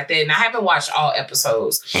stuff like that. And I haven't watched all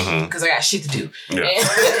episodes because I got shit to do. Yeah.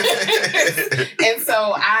 And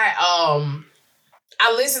so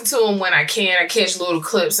I listen to him when I can. I catch little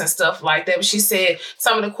clips and stuff like that. But she said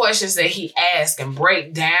some of the questions that he asked and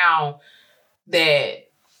break down that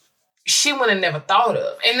she would have never thought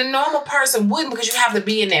of. And the normal person wouldn't, because you have to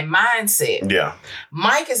be in that mindset. Yeah.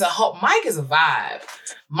 Mike is a vibe.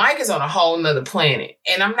 Mike is on a whole nother planet.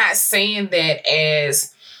 And I'm not saying that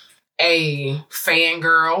as a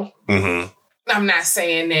fangirl. Mm-hmm. I'm not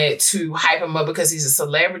saying that to hype him up because he's a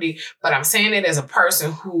celebrity, but I'm saying it as a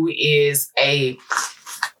person who is a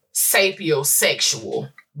sapiosexual,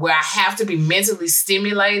 where I have to be mentally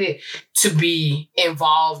stimulated to be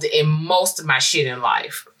involved in most of my shit in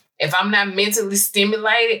life. If I'm not mentally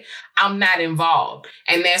stimulated, I'm not involved.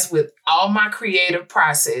 And that's with all my creative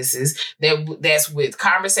processes. That's with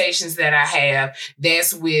conversations that I have.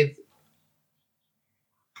 That's with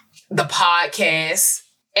the podcast,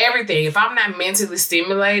 everything. If I'm not mentally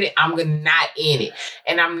stimulated, I'm not in it.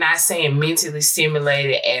 And I'm not saying mentally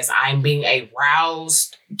stimulated as I'm being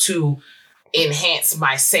aroused to enhance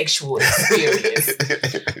my sexual experience.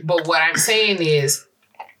 But what I'm saying is,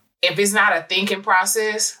 if it's not a thinking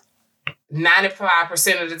process,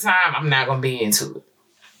 95% of the time, I'm not going to be into it.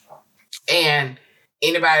 And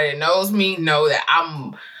anybody that knows me know that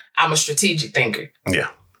I'm a strategic thinker.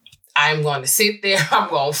 Yeah. I'm going to sit there. I'm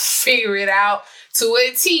going to figure it out to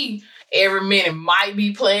a T. Every minute might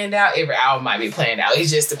be planned out. Every hour might be planned out. It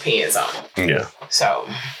just depends on it. Yeah. So,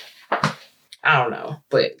 I don't know.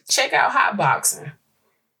 But check out Hot Boxing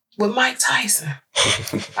with Mike Tyson.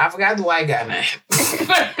 I forgot the white guy name.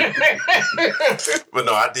 But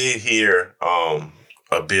no, I did hear a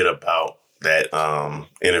bit about that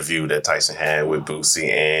interview that Tyson had with Boosie,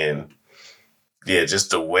 and yeah,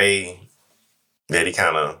 just the way that he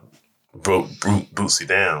kind of broke Boosie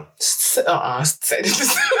down. Yeah.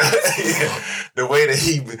 The way that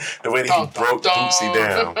he broke Boosie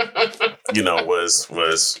down,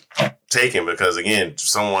 was taken because again,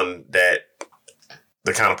 someone that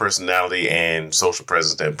the kind of personality and social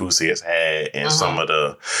presence that Boosie has had, and some of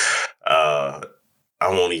the I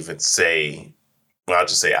won't even say. Well, I'll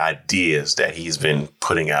just say ideas that he's been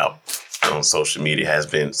putting out on social media has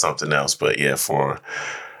been something else. But yeah, for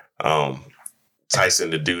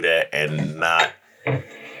Tyson to do that and not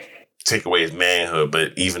take away his manhood,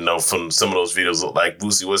 but even though from some of those videos look like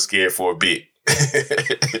Boosie was scared for a bit. He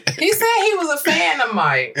said he was a fan of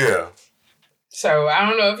Mike. Yeah. So I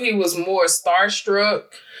don't know if he was more starstruck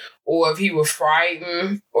or if he was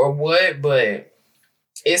frightened or what, but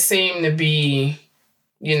it seemed to be,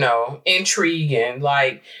 intriguing.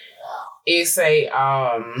 Like it's a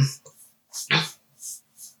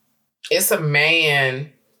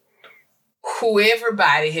man who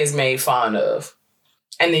everybody has made fun of,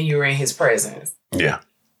 and then you're in his presence. Yeah.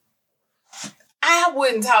 I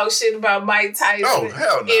wouldn't talk shit about Mike Tyson. Oh,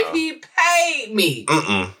 hell no. If he paid me.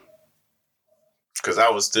 Because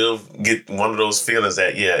I would still get one of those feelings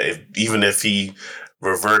that, even if he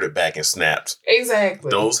reverted back and snapped.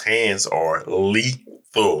 Exactly. Those hands are lethal.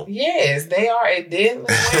 Yes, they are a deadly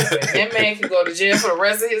weapon. That man could go to jail for the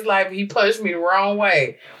rest of his life if he punched me the wrong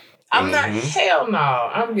way. I'm not, hell no,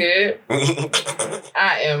 I'm good.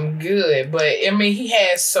 I am good. But, I mean, he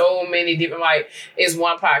has so many different, it's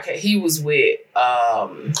one podcast. He was with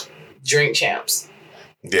Drink Champs.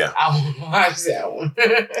 Yeah. I want to watch that one.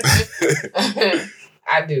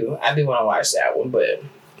 I do want to watch that one, but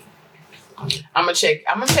I'm going to check.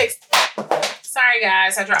 Sorry,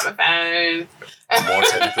 guys. I dropped my phone. More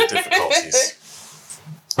technical difficulties.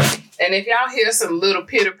 And if y'all hear some little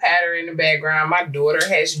pitter patter in the background, my daughter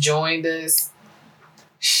has joined us.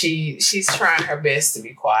 She's trying her best to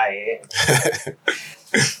be quiet.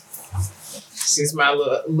 She's my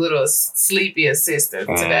little sleepy assistant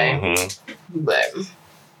today. Mm-hmm. But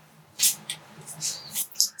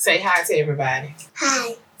say hi to everybody.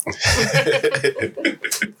 Hi.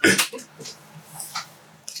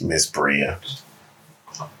 Miss Bria.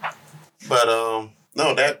 But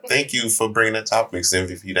no, thank you for bringing that topic,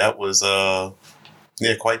 MVP. That was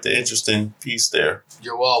quite the interesting piece there.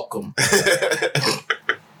 You're welcome.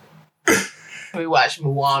 We watched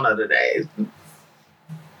Moana today.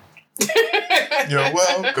 You're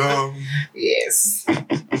welcome. Yes.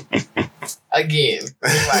 Again.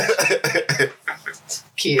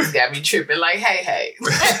 Kids got me tripping like, hey.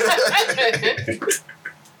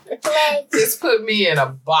 Just put me in a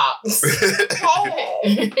box.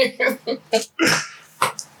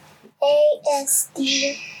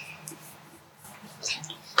 ASD.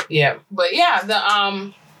 Yeah, but yeah,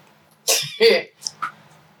 the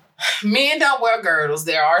men don't wear girdles.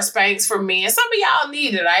 There are Spanx for men. Some of y'all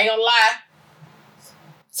need it. I ain't gonna lie.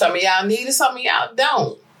 Some of y'all need it. Some of y'all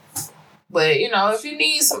don't. But if you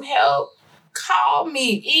need some help, call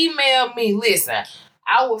me, email me. Listen,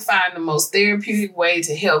 I will find the most therapeutic way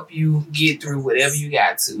to help you get through whatever you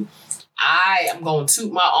got to. I am going to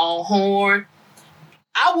toot my own horn.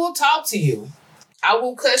 I will talk to you. I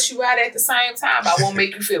will cuss you out at the same time. I won't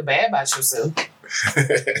make you feel bad about yourself.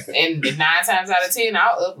 And 9 times out of 10,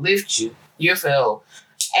 I'll uplift you. You'll feel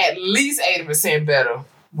at least 80% better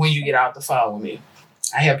when you get off the phone with me.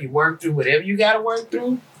 I help you work through whatever you got to work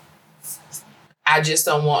through. I just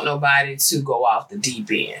don't want nobody to go off the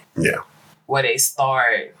deep end. Yeah. Where they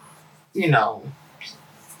start, doing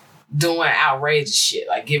outrageous shit,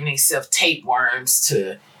 like giving themselves tapeworms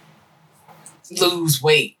to lose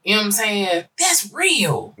weight. You know what I'm saying? That's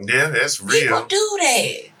real. Yeah, that's real. People do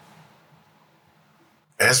that.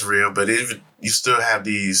 That's real, but you still have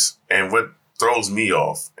these, and what throws me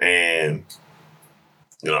off, and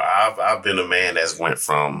I've been a man that's went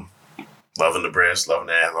from loving the breast, loving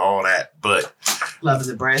the ass, all that, but loving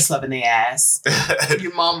the breast, loving the ass.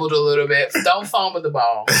 You mumbled a little bit. Don't fumble the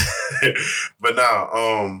ball. But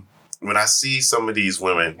now, when I see some of these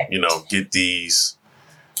women, get these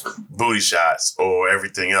booty shots or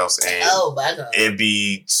everything else, and my God, it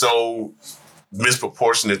be so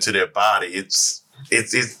misproportionate to their body, it's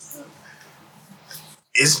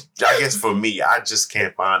I guess for me, I just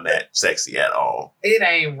can't find that sexy at all. It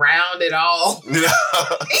ain't round at all.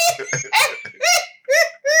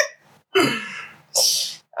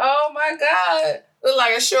 Oh my God. Look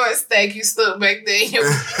like a short steak you stuck back there.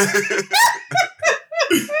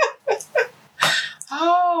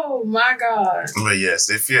 Oh my God. But yes,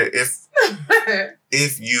 if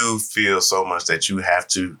you feel so much that you have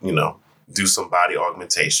to, do some body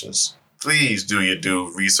augmentations, please do your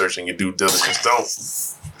due research and your due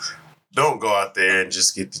diligence. Don't go out there and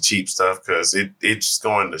just get the cheap stuff because it's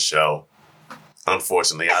going to show.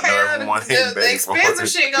 Unfortunately, I know everyone ain't the expensive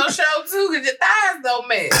shit gonna show too because your thighs don't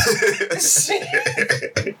match.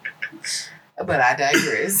 But I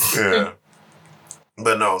digress. Yeah.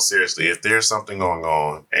 But no, seriously, if there's something going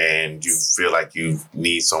on and you feel like you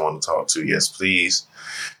need someone to talk to, yes, please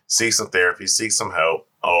seek some therapy, seek some help,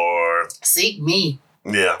 or seek me.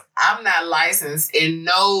 Yeah. I'm not licensed in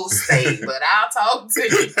no state, but I'll talk to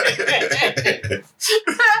you.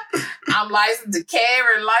 I'm licensed to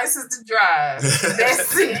carry and licensed to drive.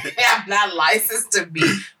 That's it. I'm not licensed to be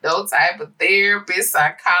no type of therapist,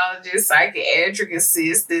 psychologist, psychiatric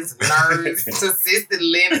assistant, nurse, assisted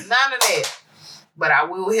living, none of that. But I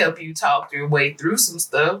will help you talk your way through some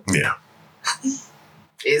stuff. Yeah.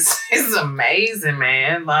 It's amazing,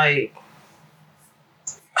 man. Like,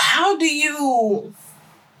 how do you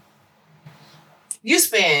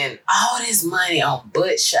spend all this money on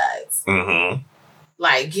butt shots? Mm-hmm.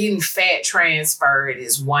 Like, getting fat transferred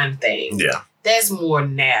is one thing. Yeah. That's more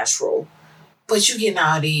natural. But you getting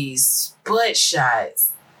all these butt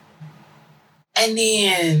shots and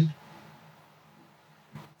then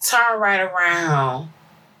turn right around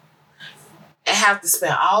and have to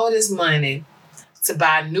spend all this money to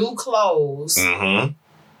buy new clothes. Mm-hmm.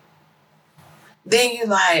 Then you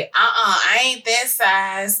like, I ain't that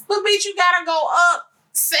size. But bitch, you gotta go up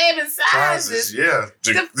 7 sizes. Yeah.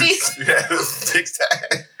 To fix. Fix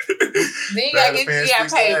that. Then you gotta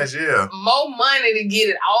pay more money to get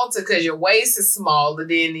it altered because your waist is smaller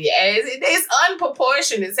than the ass. It's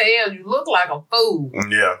unproportionate as hell. You look like a fool.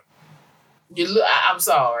 Yeah. You look. I'm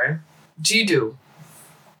sorry. You do.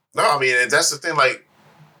 No, I mean, that's the thing. Like,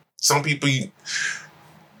 some people,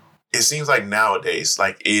 it seems like nowadays,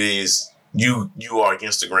 like it is, you are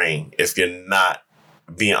against the grain if you're not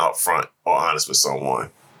being upfront or honest with someone.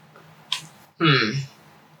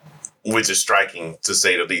 Which is striking, to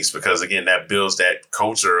say the least, because again, that builds that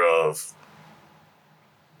culture of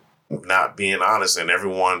not being honest and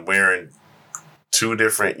everyone wearing two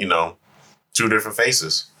different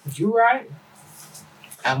faces. You right.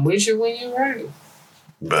 I'm with you when you're right.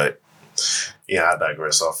 But yeah, I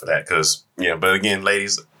digress off of that because but again,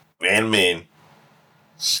 ladies and men,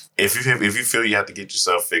 if you feel you have to get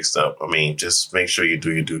yourself fixed up, I mean, just make sure you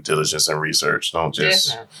do your due diligence and research. Don't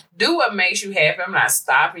just do what makes you happy. I'm not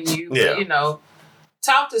stopping you. Yeah. But,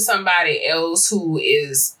 talk to somebody else who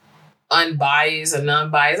is unbiased or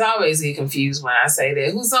non-biased. I always get confused when I say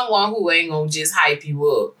that. Who's someone who ain't gonna just hype you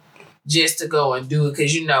up just to go and do it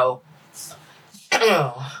because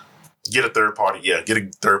get a third party. Yeah, get a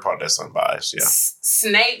third party that's unbiased. Yeah.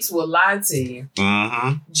 Snakes will lie to you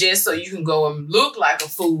Mm-hmm. just so you can go and look like a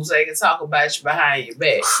fool so they can talk about you behind your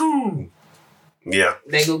back. Whew. Yeah.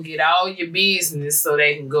 They go get all your business so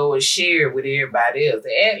they can go and share it with everybody else.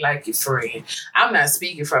 They act like your friend. I'm not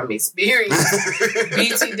speaking from experience,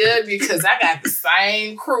 BTW, because I got the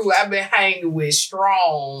same crew I've been hanging with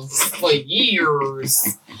strong for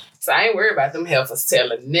years. So I ain't worried about them heifers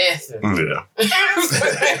telling nothing. Yeah.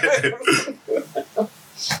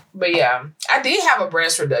 But yeah, I did have a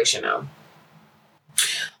breast reduction though.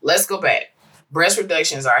 Let's go back. Breast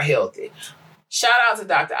reductions are healthy. Shout out to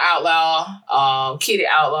Dr. Outlaw, Kitty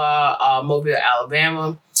Outlaw, Mobile,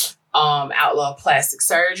 Alabama. Outlaw Plastic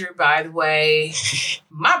Surgery, by the way.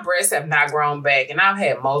 My breasts have not grown back, and I've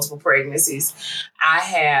had multiple pregnancies. I've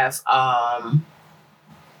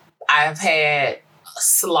had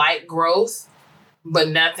slight growth, but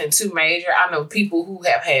nothing too major. I know people who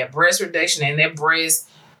have had breast reduction and their breasts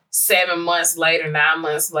 7 months later, 9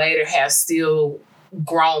 months later have still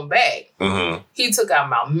grown back. Mm-hmm. He took out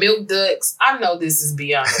my milk ducts. I know this is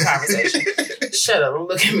beyond the conversation. Shut up. Don't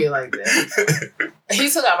look at me like that. He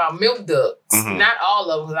took out my milk ducts. Mm-hmm. Not all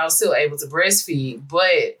of them, because I was still able to breastfeed,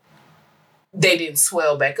 but they didn't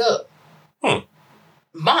swell back up.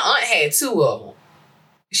 My aunt had 2 of them.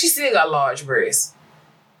 She still got large breasts.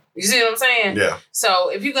 You see what I'm saying? Yeah. So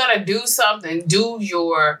if you're going to do something, do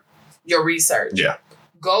your research. Yeah.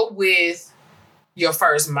 Go with your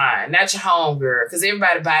first mind, not your homegirl, because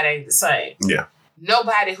everybody's body ain't the same. Yeah.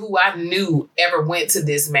 Nobody who I knew ever went to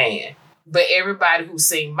this man, but everybody who's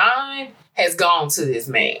seen mine has gone to this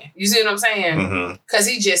man. You see what I'm saying? Because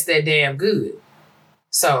he's just that damn good.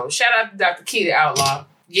 So shout out to Dr. Kitty Outlaw.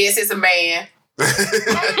 Yes, it's a man.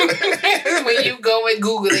 When you go and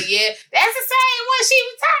Google it, yeah, that's the same one she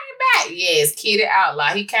was talking about. Yes, Kitty Outlaw.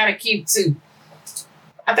 He kind of cute too.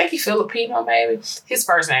 I think he's Filipino, maybe. His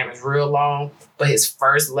first name is real long, but his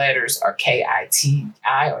first letters are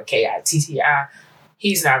K-I-T-I or K-I-T-T-I.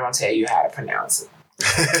 He's not going to tell you how to pronounce it.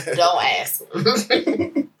 Don't ask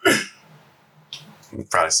him.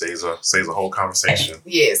 Probably saves a whole conversation.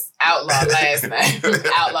 Yes. Outlaw last name.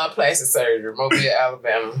 Outlaw plastic surgery, Mobile,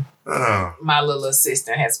 Alabama. My little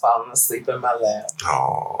assistant has fallen asleep in my lap.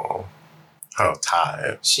 Oh, how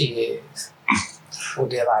tired. She is. We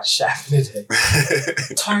did a lot of shopping today.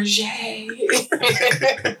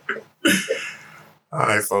 Target. All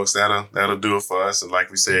right, folks, that'll do it for us. And like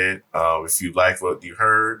we said, if you like what you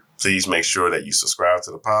heard, please make sure that you subscribe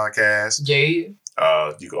to the podcast. Yeah.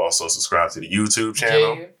 You can also subscribe to the YouTube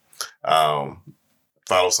channel. Yeah.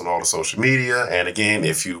 Follow us on all the social media. And again,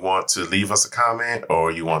 if you want to leave us a comment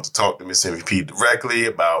or you want to talk to Miss MVP directly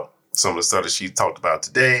about some of the stuff that she talked about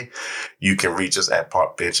today, you can reach us at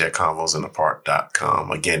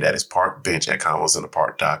parkbench@convosinthepark.com. Again, that is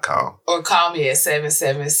parkbench@convosinthepark.com. Or call me at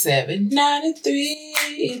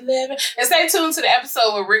 777-9311. And stay tuned to the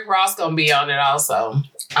episode where Rick Ross going to be on it also.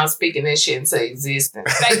 I'm speaking this shit into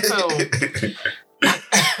existence. Stay tuned.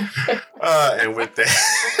 And with that,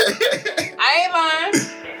 I ain't lying.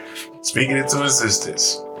 Speaking into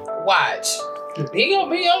existence. Watch. He going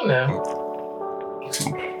to be on there.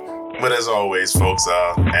 But as always, folks,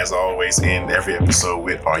 as always, end every episode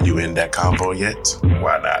with, are you in that convo yet?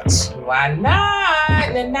 Why not? Why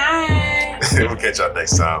not? Night. We'll catch y'all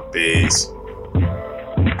next time. Peace.